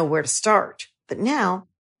just to know where to start. But now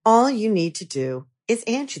all you need to do is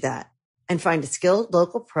Angie that and find a skilled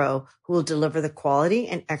local pro who will deliver the quality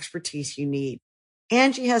and expertise you need.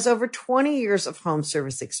 Angie has over 20 years of home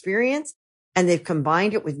service experience, and they've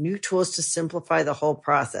combined it with new tools to simplify the whole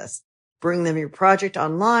process. Bring them your project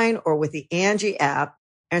online or with the Angie app,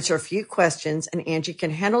 answer a few questions, and Angie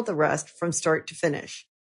can handle the rest from start to finish.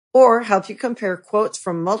 Or help you compare quotes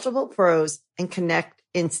from multiple pros and connect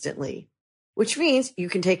instantly, which means you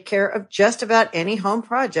can take care of just about any home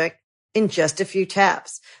project in just a few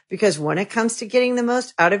taps. Because when it comes to getting the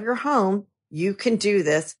most out of your home, you can do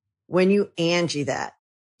this when you Angie that.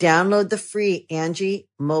 Download the free Angie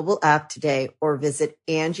mobile app today or visit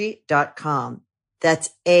Angie.com. That's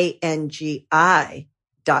ANGI.com.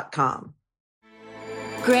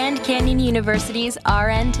 Grand Canyon University's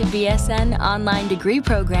RN to BSN online degree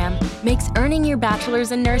program makes earning your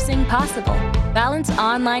bachelor's in nursing possible. Balance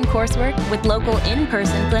online coursework with local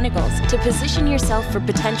in-person clinicals to position yourself for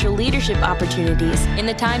potential leadership opportunities in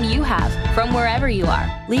the time you have from wherever you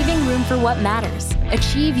are, leaving room for what matters.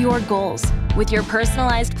 Achieve your goals with your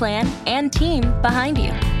personalized plan and team behind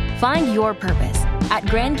you. Find your purpose at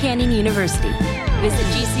Grand Canyon University. Visit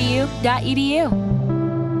gcu.edu.